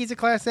yeah, I think he's a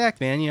class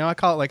act, man. I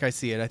call it like I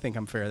see it. I think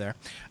I'm fair there.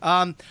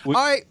 All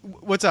right,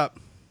 what's up?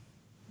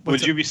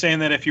 Would you be saying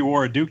that if you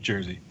wore a Duke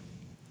jersey?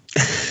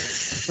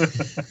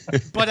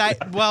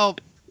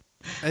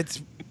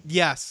 It's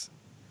yes.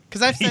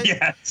 Because I've said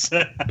yes.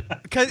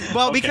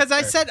 Because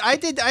I said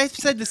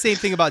the same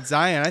thing about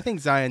Zion. I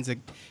think Zion's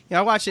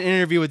I watched an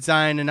interview with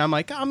Zion, and I'm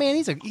like, oh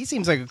man, he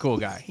seems like a cool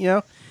guy.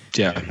 Yeah.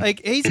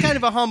 Like he's kind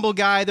of a humble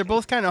guy. They're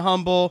both kind of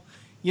humble.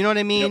 You know what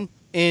I mean?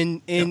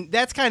 Yep. And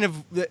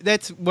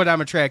that's what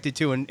I'm attracted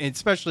to, and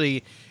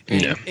especially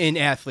in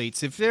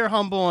athletes. If they're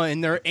humble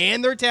and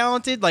they're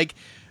talented, like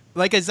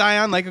a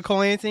Zion, like a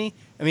Cole Anthony.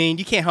 I mean,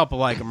 you can't help but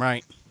like him,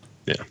 right?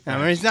 Yeah, I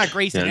mean, it's not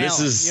Grayson Allen. You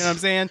know what I'm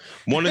saying?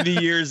 One of the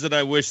years that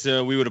I wish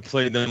we would have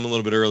played them a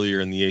little bit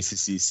earlier in the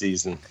ACC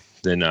season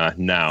than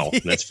now.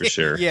 That's for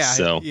sure.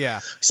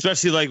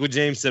 Especially like what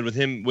James said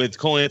with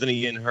Cole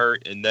Anthony getting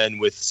hurt, and then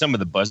with some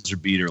of the buzzer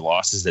beater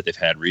losses that they've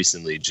had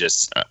recently.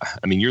 Just,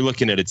 you're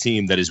looking at a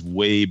team that is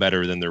way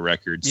better than their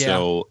record. Yeah.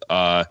 So,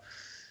 and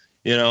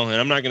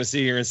I'm not going to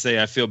sit here and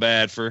say I feel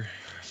bad for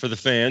the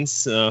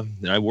fans.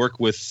 I work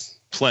with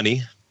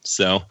plenty.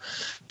 So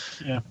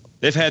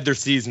they've had their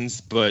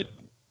seasons, but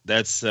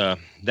that's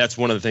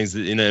one of the things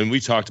that, and we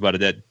talked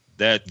about it,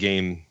 that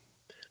game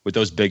with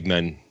those big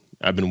men,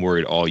 I've been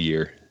worried all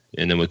year.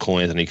 And then with Cole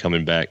Anthony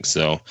coming back.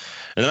 So,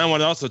 and then I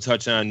want to also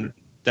touch on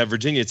that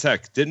Virginia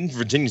Tech.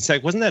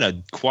 Wasn't that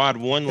a quad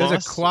one loss? It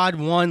was a quad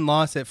one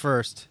loss at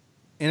first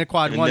and a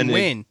quad one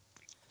win.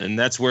 And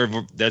that's where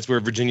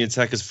Virginia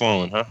Tech has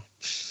fallen, huh?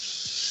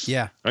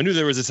 Yeah. I knew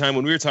there was a time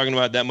when we were talking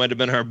about that might have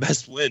been our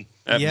best win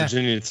at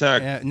Virginia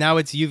Tech. Yeah. Now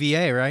it's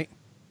UVA, right?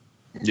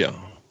 Yeah.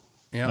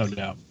 No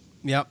doubt.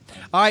 Yep.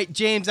 All right,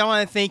 James, I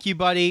want to thank you,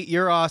 buddy.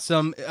 You're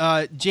awesome.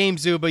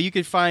 James Zuba, you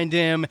can find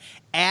him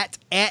at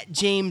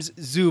James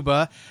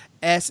Zuba,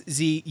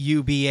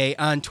 SZUBA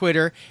on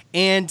Twitter.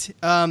 And,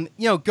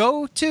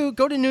 go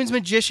to Noon's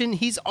Magician.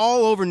 He's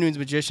all over Noon's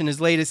Magician, his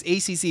latest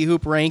ACC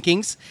Hoop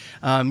rankings.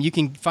 You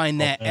can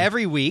find that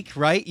every week,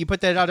 right? You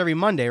put that out every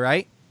Monday,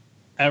 right?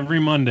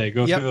 Every Monday,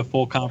 go through the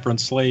full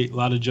conference slate. A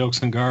lot of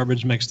jokes and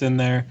garbage mixed in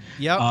there.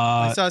 Yep.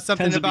 I saw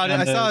something about it.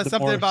 I saw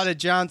something about a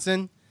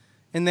Johnson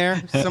in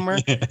there somewhere.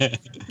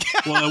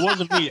 Well, it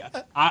wasn't me.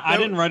 I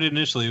didn't write it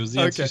initially. It was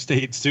the NC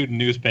State student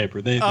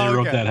newspaper. They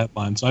wrote that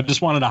headline, so I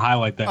just wanted to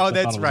highlight that. Oh,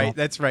 that's right.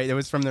 That's right. It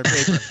was from their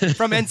paper.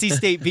 From NC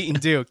State beating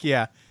Duke.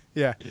 Yeah.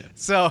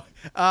 So,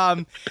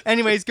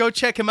 anyways, go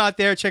check him out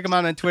there. Check him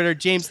out on Twitter.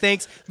 James,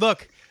 thanks.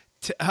 Look,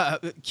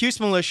 Cuse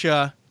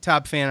Militia,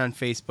 top fan on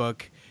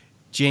Facebook,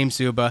 James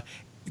Zuba.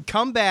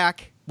 Come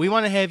back. We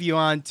want to have you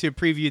on to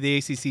preview the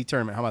ACC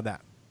tournament. How about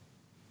that?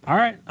 All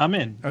right. I'm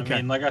in. Okay. I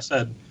mean, like I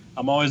said,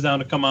 I'm always down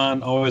to come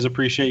on. Always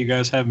appreciate you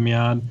guys having me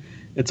on.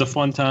 It's a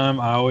fun time.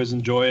 I always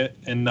enjoy it.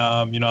 And,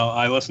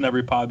 I listen to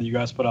every pod that you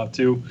guys put out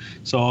too.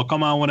 So I'll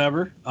come on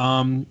whenever.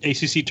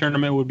 ACC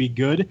tournament would be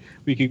good.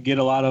 We could get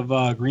a lot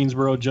of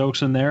Greensboro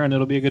jokes in there, and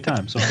it'll be a good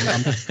time. So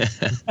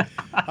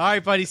All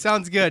right, buddy.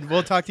 Sounds good.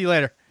 We'll talk to you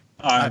later.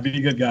 All right. Be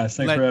good, guys.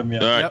 Thanks for having me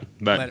on. All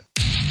right. Bye. Later.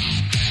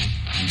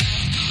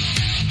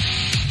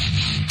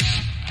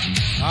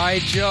 All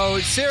right, Joe.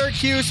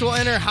 Syracuse will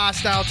enter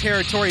hostile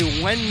territory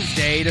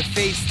Wednesday to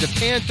face the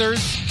Panthers.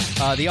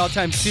 The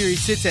all-time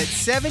series sits at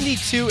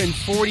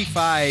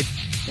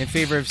 72-45 in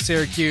favor of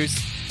Syracuse.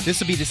 This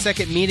will be the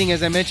second meeting,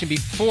 as I mentioned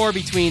before,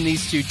 between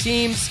these two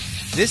teams.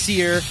 This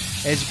year,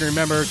 as you can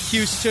remember,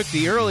 Cuse took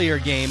the earlier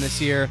game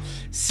this year,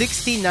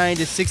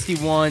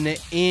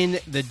 69-61 in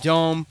the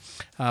Dome.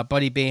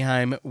 Buddy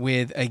Boeheim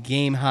with a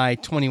game-high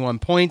 21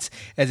 points.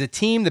 As a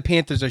team, the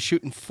Panthers are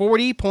shooting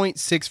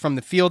 40.6 from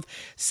the field,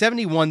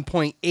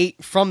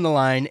 71.8 from the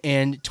line,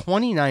 and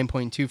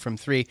 29.2 from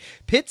three.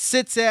 Pitt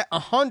sits at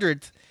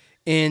 100th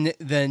in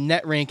the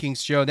net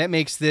rankings, Joe. That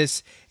makes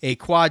this a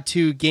quad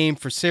 2 game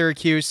for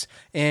Syracuse.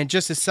 And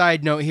just a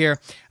side note here,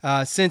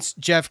 since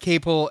Jeff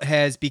Capel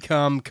has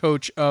become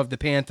coach of the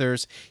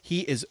Panthers,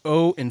 he is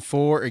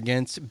 0-4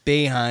 against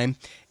Boeheim.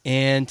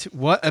 And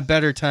what a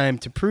better time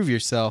to prove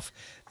yourself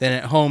than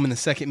at home in the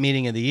second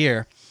meeting of the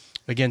year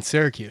against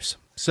Syracuse.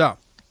 So,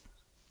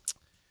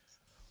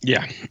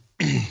 yeah,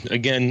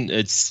 again,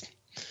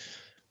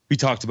 we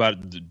talked about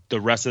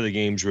the rest of the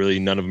games. Really,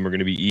 none of them are going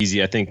to be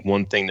easy. I think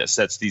one thing that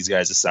sets these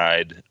guys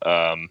aside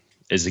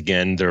is,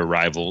 again, their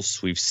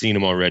rivals. We've seen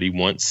them already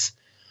once,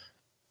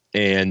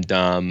 and they're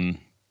on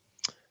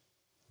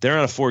a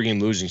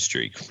 4-game losing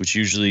streak, which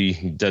usually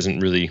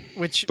doesn't really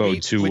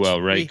bode too well,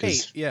 right?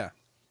 Yeah.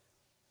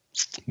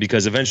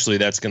 Because eventually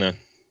that's going to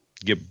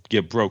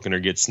get broken or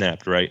get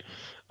snapped, right?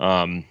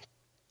 The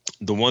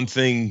one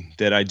thing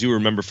that I do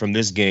remember from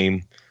this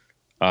game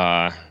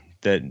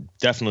that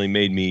definitely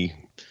made me,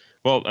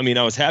 well, I mean,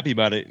 I was happy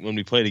about it when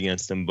we played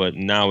against them, but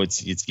now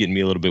it's getting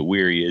me a little bit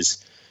weary, is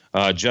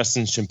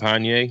Justin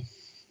Champagnie,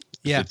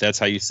 if that's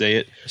how you say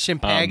it.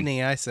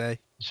 Champagne, I say.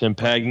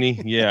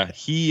 Champagne, yeah.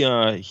 He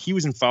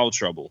was in foul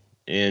trouble,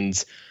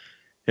 and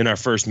in our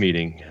first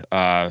meeting,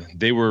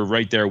 they were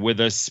right there with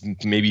us,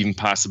 maybe even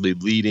possibly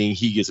leading.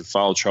 He gets in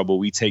foul trouble.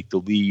 We take the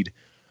lead.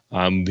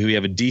 We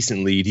have a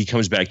decent lead. He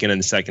comes back in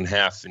the second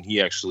half, and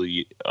he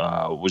actually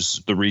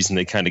was the reason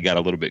they kind of got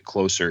a little bit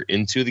closer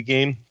into the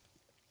game.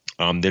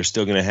 They're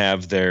still going to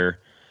have their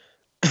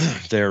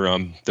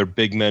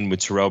big men with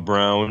Terrell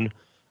Brown,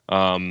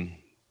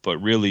 but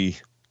really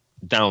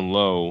down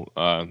low,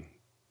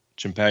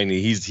 Champagne,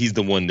 he's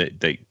the one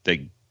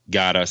that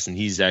got us, and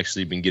he's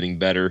actually been getting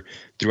better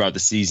throughout the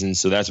season.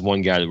 So that's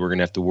one guy that we're going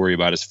to have to worry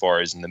about as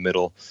far as in the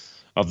middle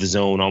of the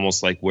zone,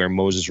 almost like where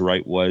Moses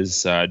Wright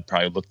was. I'd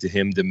probably look to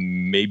him to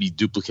maybe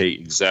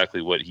duplicate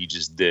exactly what he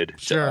just did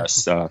to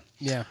us.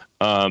 Yeah.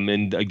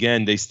 And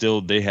again, they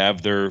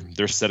have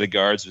their set of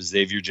guards with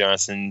Xavier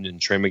Johnson and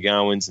Trey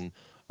McGowans and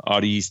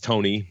Audie's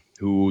Tony,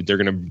 who they're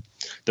gonna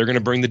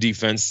bring the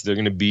defense. They're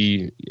gonna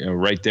be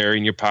right there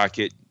in your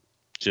pocket,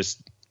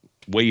 just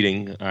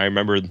waiting. I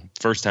remember the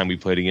first time we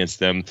played against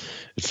them,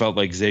 it felt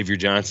like Xavier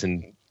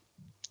Johnson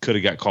could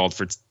have got called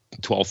for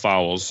 12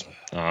 fouls.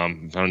 I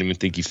don't even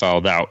think he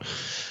fouled out.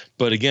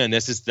 But again,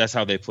 that's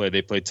how they play.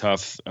 They play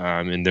tough,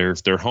 and they're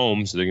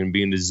home, so they're going to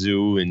be in the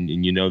zoo,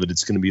 and you know that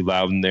it's going to be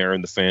loud in there,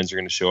 and the fans are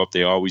going to show up.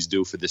 They always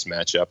do for this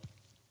matchup.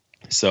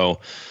 So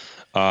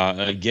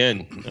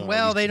Again,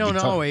 well, they don't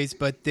always,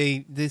 but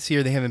this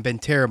year they haven't been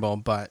terrible.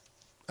 But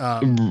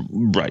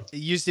right, it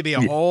used to be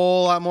a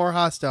whole lot more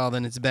hostile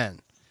than it's been.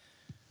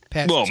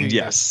 Well,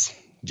 yes,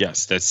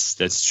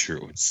 that's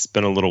true. It's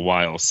been a little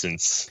while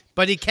since.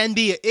 But it can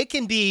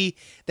be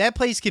that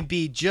place can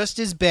be just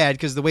as bad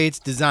because the way it's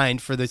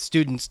designed for the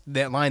students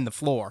that line the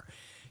floor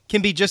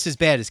can be just as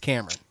bad as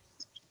Cameron.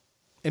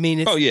 I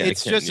mean,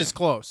 it's just as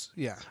close.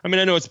 Yeah. I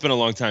mean, I know it's been a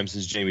long time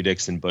since Jamie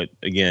Dixon, but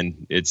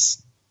again,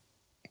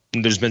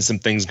 there's been some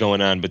things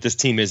going on, but this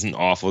team isn't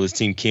awful. This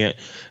team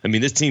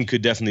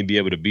could definitely be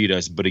able to beat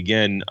us. But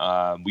again,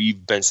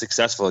 we've been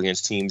successful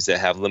against teams that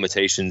have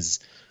limitations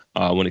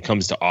when it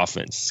comes to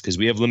offense, because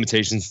we have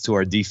limitations to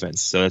our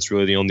defense. So that's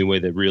really the only way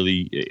that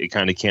really it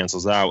kind of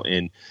cancels out.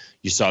 And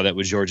you saw that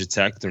with Georgia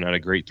Tech. They're not a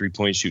great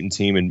 3-point shooting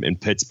team, and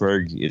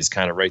Pittsburgh is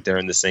kind of right there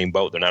in the same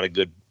boat. They're not a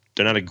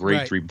great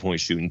right.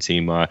 3-point shooting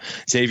team.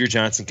 Xavier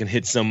Johnson can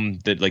hit some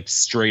that like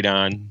straight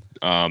on.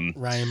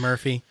 Ryan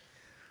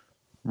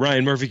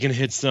Murphy can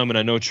hit some, and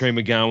I know Trey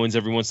McGowan's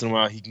every once in a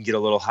while he can get a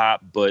little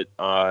hot, but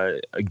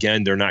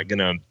again,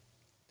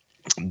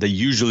 they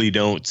usually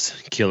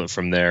don't kill it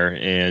from there,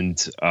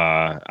 and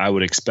I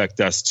would expect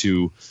us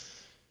to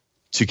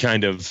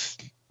kind of,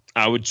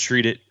 I would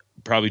treat it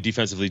probably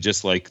defensively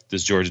just like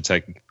this Georgia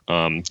Tech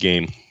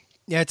game.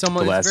 Yeah, it's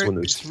almost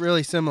it's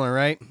really similar,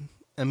 right?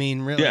 I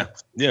mean, really.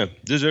 Yeah.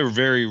 Those are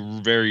very,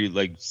 very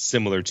like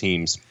similar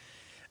teams.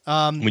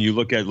 When you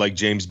look at like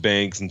James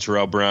Banks and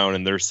Terrell Brown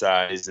and their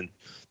size and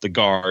the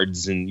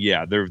guards, and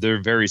they're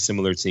very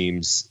similar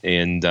teams,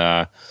 and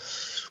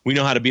we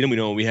know how to beat them. We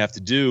know what we have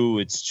to do.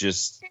 It's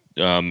just,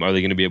 are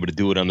they going to be able to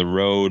do it on the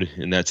road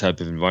in that type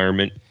of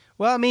environment?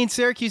 Well, I mean,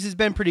 Syracuse has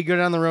been pretty good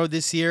on the road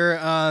this year.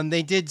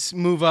 They did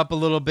move up a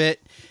little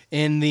bit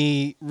in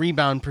the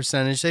rebound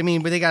percentage. I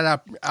mean, but they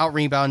got out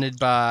rebounded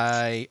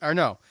by, or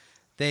no,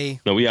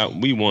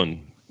 we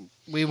won.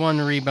 We won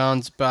the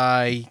rebounds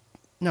by,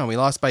 no, we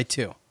lost by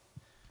 2.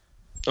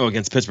 Oh,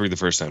 against Pittsburgh the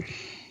first time.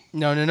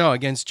 No,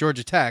 against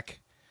Georgia Tech.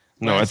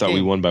 No, I thought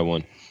we won by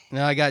 1.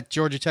 No, I got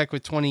Georgia Tech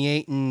with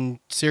 28 and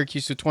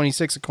Syracuse with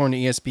 26,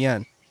 according to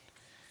ESPN.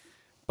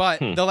 But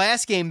the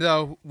last game,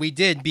 though, we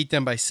did beat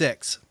them by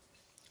 6,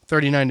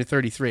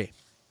 39-33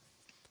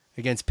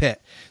 against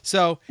Pitt.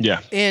 So,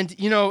 yeah. And,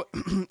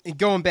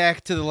 going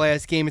back to the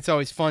last game, it's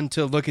always fun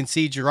to look and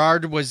see.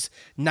 Girard was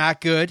not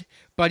good.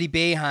 Buddy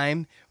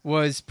Boeheim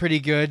was pretty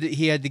good.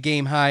 He had the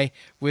game high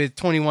with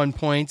 21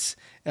 points.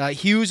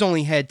 Hughes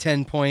only had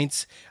 10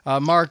 points.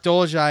 Mark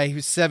Dolezaj,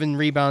 who's 7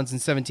 rebounds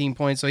and 17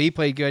 points, so he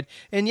played good.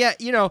 And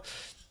yet,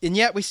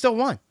 we still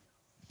won.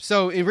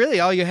 So really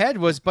all you had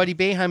was Buddy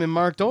Boeheim and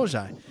Mark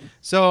Dolezaj.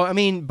 So, I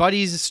mean,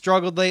 Buddy's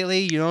struggled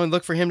lately, and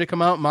look for him to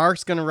come out.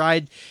 Mark's going to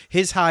ride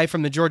his high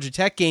from the Georgia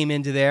Tech game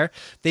into there.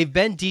 They've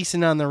been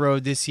decent on the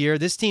road this year.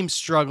 This team's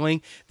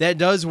struggling. That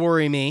does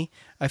worry me.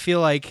 I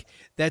feel like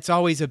that's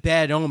always a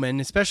bad omen,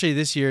 especially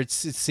this year. It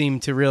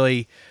seemed to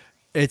really...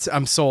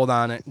 I'm sold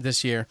on it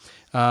this year.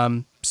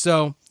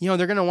 So, they're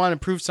going to want to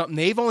prove something.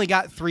 They've only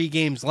got 3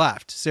 games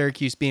left,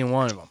 Syracuse being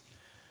one of them.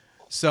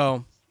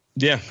 So.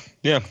 Yeah.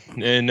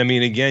 And, I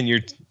mean, again, you're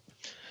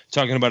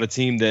talking about a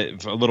team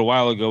that a little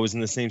while ago was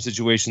in the same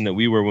situation that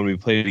we were when we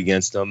played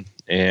against them.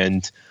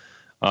 And,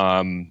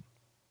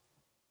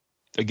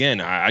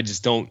 again, I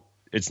just don't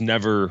 – it's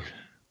never –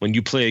 when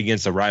you play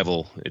against a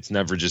rival, it's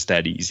never just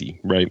that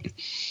easy, right?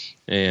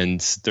 And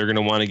they're going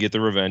to want to get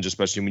the revenge,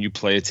 especially when you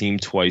play a team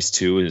twice,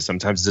 too. And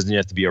sometimes it doesn't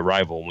have to be a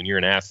rival. When you're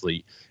an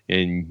athlete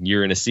and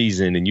you're in a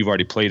season and you've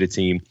already played a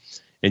team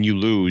and you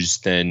lose,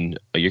 then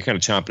you're kind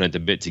of chomping at the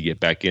bit to get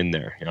back in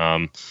there.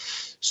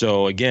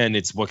 So, again,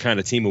 it's what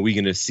kind of team are we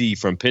going to see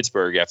from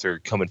Pittsburgh after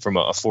coming from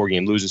a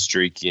 4-game losing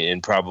streak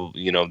and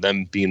probably,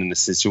 them being in a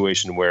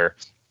situation where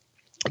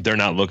they're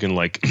not looking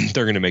like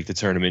they're going to make the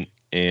tournament.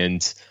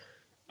 And,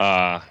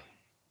 I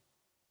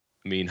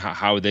mean,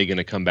 how are they going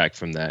to come back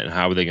from that, and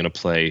how are they going to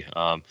play?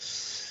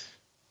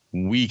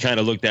 We kind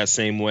of looked that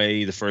same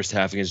way the first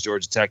half against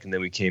Georgia Tech, and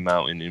then we came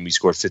out and we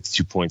scored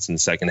 52 points in the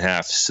second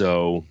half.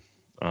 So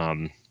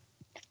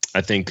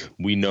I think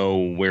we know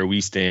where we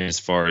stand as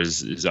far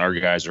as our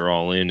guys are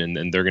all in,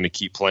 and they're going to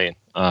keep playing.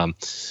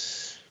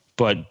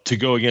 But to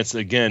go against,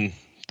 again,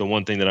 the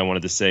one thing that I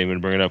wanted to say, I'm going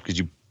to bring it up because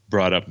you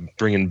brought up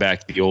bringing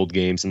back the old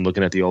games and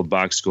looking at the old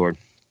box score.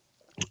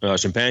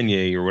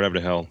 Champagne or whatever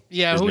the hell.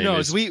 Yeah, who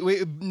knows?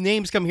 We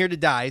names come here to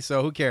die,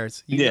 so who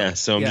cares?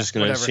 So I'm just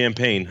gonna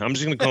Champagne. I'm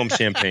just gonna call him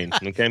Champagne.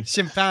 Okay,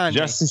 Champagne.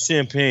 Justin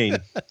Champagne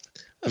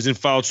was in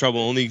foul trouble.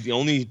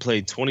 Only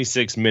played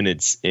 26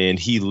 minutes, and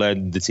he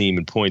led the team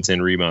in points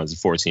and rebounds at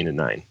 14 and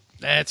 9.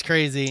 That's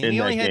crazy. And he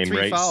only had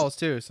 3 fouls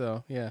too.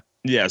 So yeah.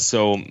 Yeah.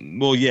 So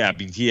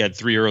he had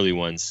 3 early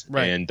ones,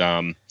 right?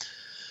 And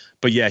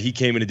but yeah, he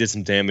came in and did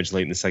some damage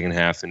late in the second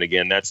half. And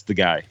again, that's the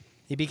guy.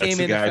 He became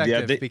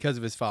ineffective because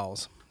of his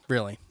fouls,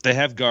 really. They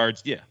have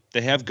guards. Yeah,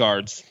 they have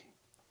guards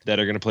that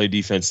are going to play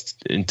defense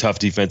and tough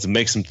defense and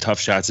make some tough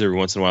shots every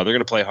once in a while. They're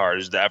going to play hard.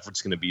 The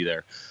effort's going to be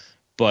there.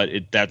 But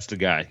that's the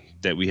guy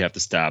that we have to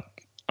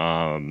stop.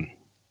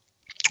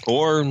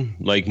 Or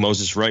like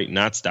Moses Wright,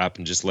 not stop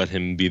and just let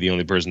him be the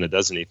only person that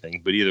does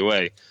anything. But either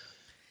way,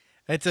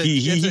 it's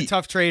a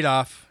tough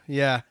trade-off.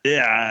 Yeah.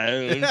 Yeah,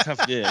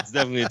 it's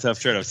definitely a tough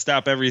trade-off.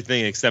 Stop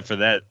everything except for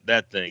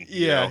that thing.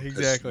 Yeah,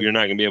 exactly. You're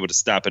not going to be able to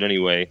stop it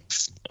anyway.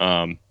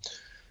 And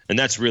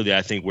that's really,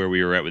 I think, where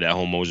we were at with that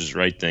whole Moses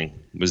Wright thing,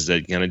 was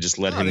that kind of just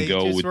let him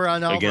go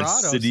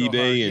against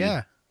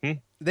Sidibe.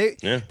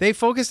 They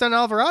focused on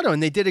Alvarado,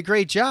 and they did a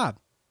great job.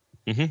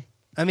 Mm-hmm.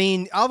 I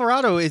mean,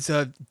 Alvarado is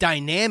a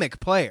dynamic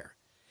player,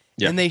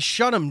 and they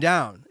shut him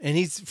down, and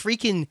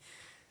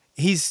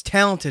he's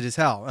talented as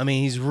hell. I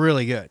mean, he's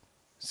really good.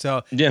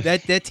 So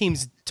that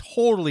team's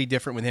totally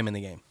different with him in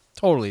the game.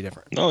 Totally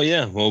different. Oh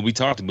yeah. Well, we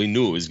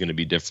knew it was going to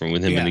be different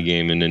with him in the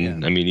game, and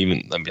then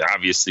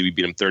obviously we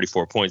beat him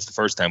 34 points the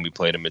first time we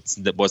played him.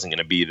 That wasn't going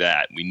to be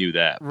that. We knew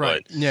that.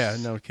 Right. But, yeah.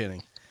 No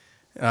kidding.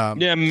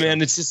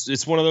 Man,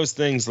 it's one of those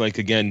things. Like,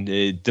 again,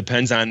 it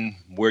depends on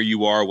where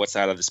you are, what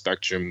side of the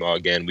spectrum.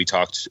 Again, we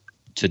talked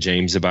to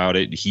James about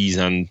it. He's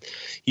on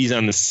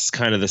this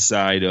kind of the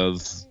side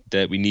of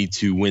that we need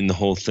to win the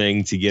whole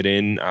thing to get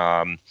in.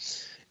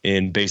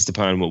 And based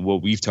upon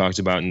what we've talked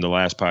about in the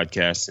last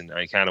podcast, and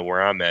I kind of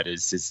where I'm at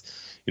is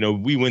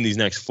we win these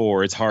next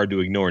 4. It's hard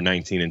to ignore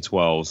 19 and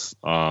 12.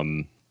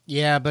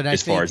 Yeah, but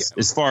as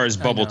far as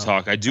bubble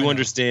talk, I do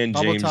understand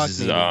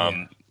James's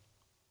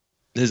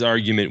his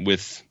argument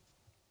with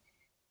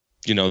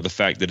the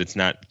fact that it's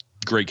not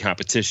great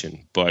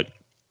competition, but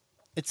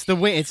it's the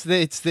win.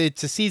 It's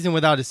a season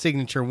without a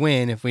signature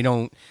win if we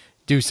don't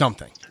do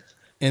something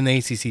in the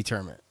ACC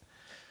tournament.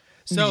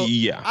 So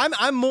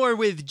I'm more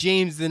with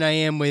James than I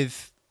am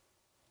with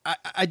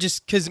I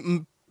just because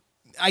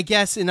I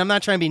guess, and I'm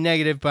not trying to be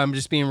negative, but I'm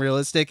just being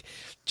realistic.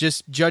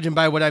 Just judging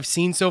by what I've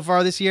seen so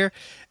far this year,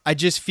 I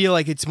just feel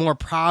like it's more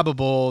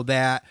probable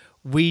that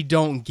we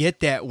don't get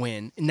that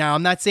win. Now,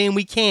 I'm not saying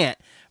we can't,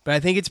 but I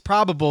think it's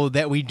probable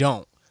that we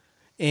don't.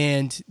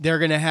 And they're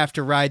going to have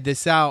to ride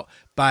this out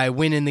by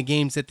winning the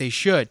games that they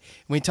should.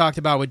 We talked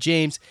about with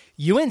James,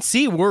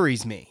 UNC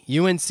worries me.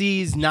 UNC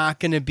is not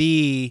going to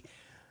be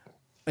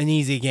an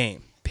easy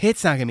game.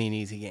 Pitt's not going to be an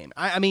easy game.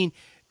 I mean,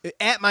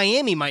 at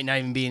Miami might not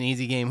even be an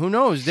easy game. Who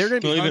knows? They're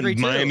going to be hungry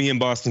even Miami and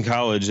Boston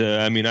College.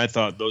 I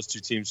thought those two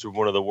teams were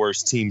one of the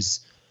worst teams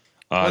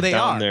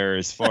down there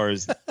as far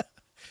as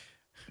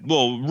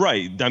well,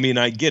 right. I mean,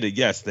 I get it.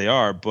 Yes, they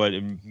are. But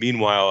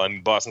meanwhile,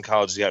 Boston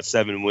College has got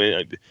 7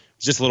 wins.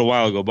 Just a little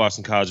while ago,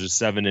 Boston College was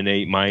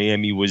 7-8.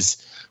 Miami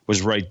was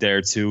right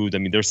there too. I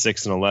mean, they're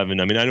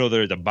 6-11. I mean, I know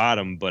they're at the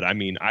bottom, but I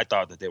mean, I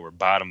thought that they were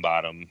bottom.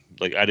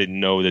 Like, I didn't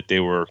know that they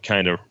were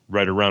kind of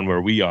right around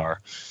where we are.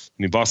 I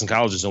mean, Boston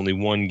College is only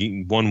one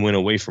win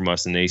away from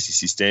us in the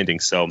ACC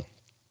standings. So,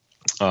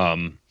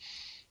 I'm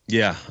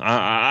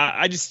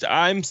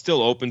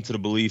still open to the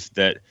belief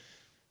that.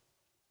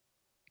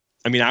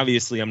 I mean,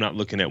 obviously, I'm not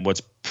looking at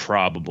what's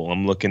probable.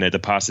 I'm looking at the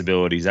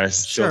possibilities. I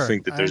still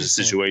think that there's a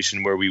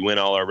situation where we win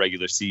all our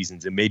regular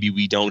seasons, and maybe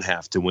we don't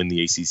have to win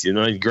the ACC.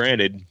 And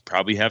granted,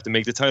 probably have to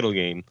make the title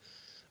game,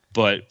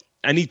 but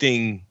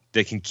anything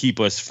that can keep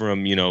us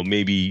from,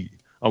 maybe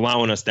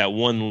allowing us that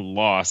one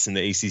loss in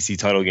the ACC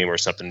title game or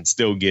something and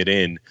still get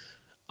in,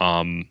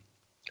 I'm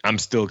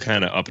still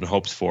kind of up in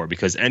hopes for,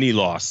 because any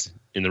loss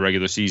in the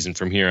regular season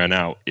from here on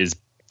out is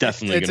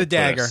definitely going to put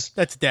dagger. us.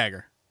 That's a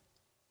dagger.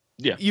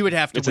 Yeah, you would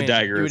have to win. It's a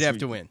dagger. You would have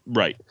to win.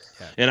 Right.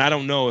 Yeah. And I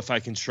don't know if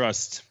I can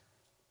trust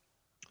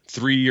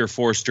 3 or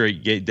 4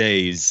 straight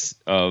days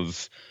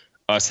of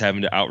us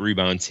having to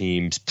out-rebound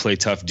teams, play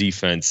tough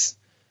defense.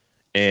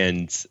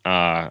 And,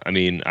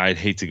 I'd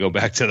hate to go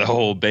back to the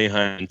whole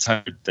Boeheim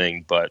tired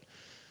thing, but,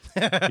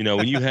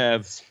 when you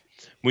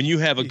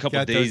have a couple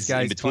of days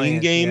in between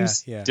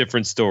games,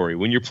 different story.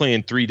 When you're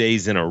playing 3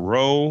 days in a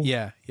row.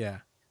 Yeah.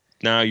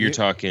 Now you're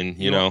talking,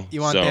 you know.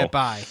 You want that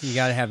bye. You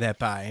got to have that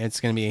bye.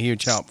 It's going to be a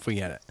huge help if we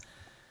get it.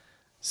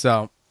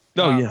 So.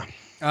 Yeah.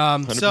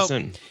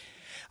 100%.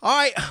 All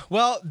right.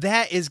 Well,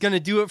 that is going to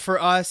do it for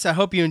us. I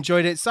hope you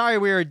enjoyed it. Sorry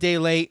we were a day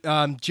late.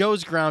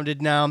 Joe's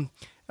grounded now.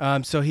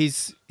 So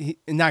he's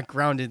not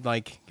grounded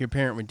like your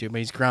parent would do, but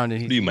he's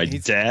grounded. My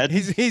dad?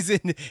 He's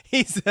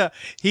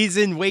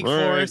in Wake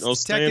Forest. I'll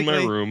stay in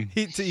my room.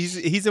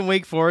 He's in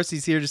Wake Forest.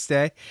 He's here to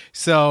stay.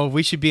 So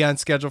we should be on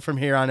schedule from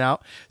here on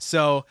out.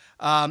 So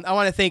I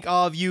want to thank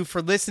all of you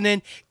for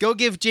listening. Go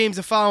give James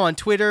a follow on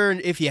Twitter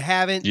if you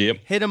haven't. Yep.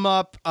 Hit him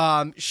up.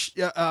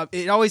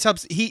 It always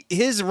helps.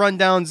 His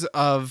rundowns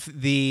of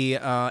the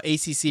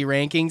ACC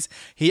rankings.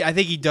 I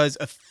think he does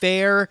a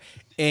fair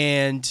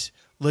and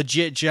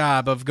legit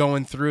job of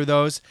going through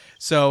those.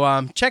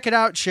 So check it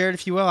out, share it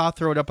if you will. I'll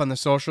throw it up on the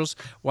socials.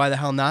 Why the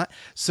hell not?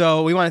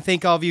 So we want to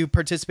thank all of you who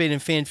participated in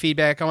fan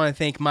feedback. I want to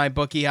thank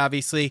MyBookie,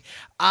 obviously.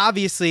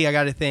 Obviously, I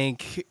got to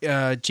thank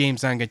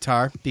James on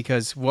guitar,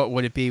 because what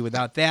would it be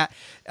without that?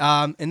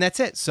 And that's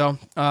it. So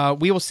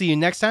we will see you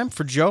next time.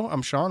 For Joe,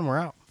 I'm Sean. We're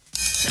out.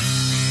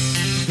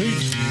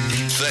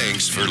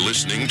 Thanks for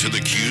listening to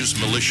the Q's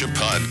Militia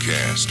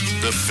Podcast,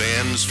 the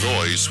fan's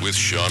voice with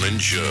Sean and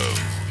Joe.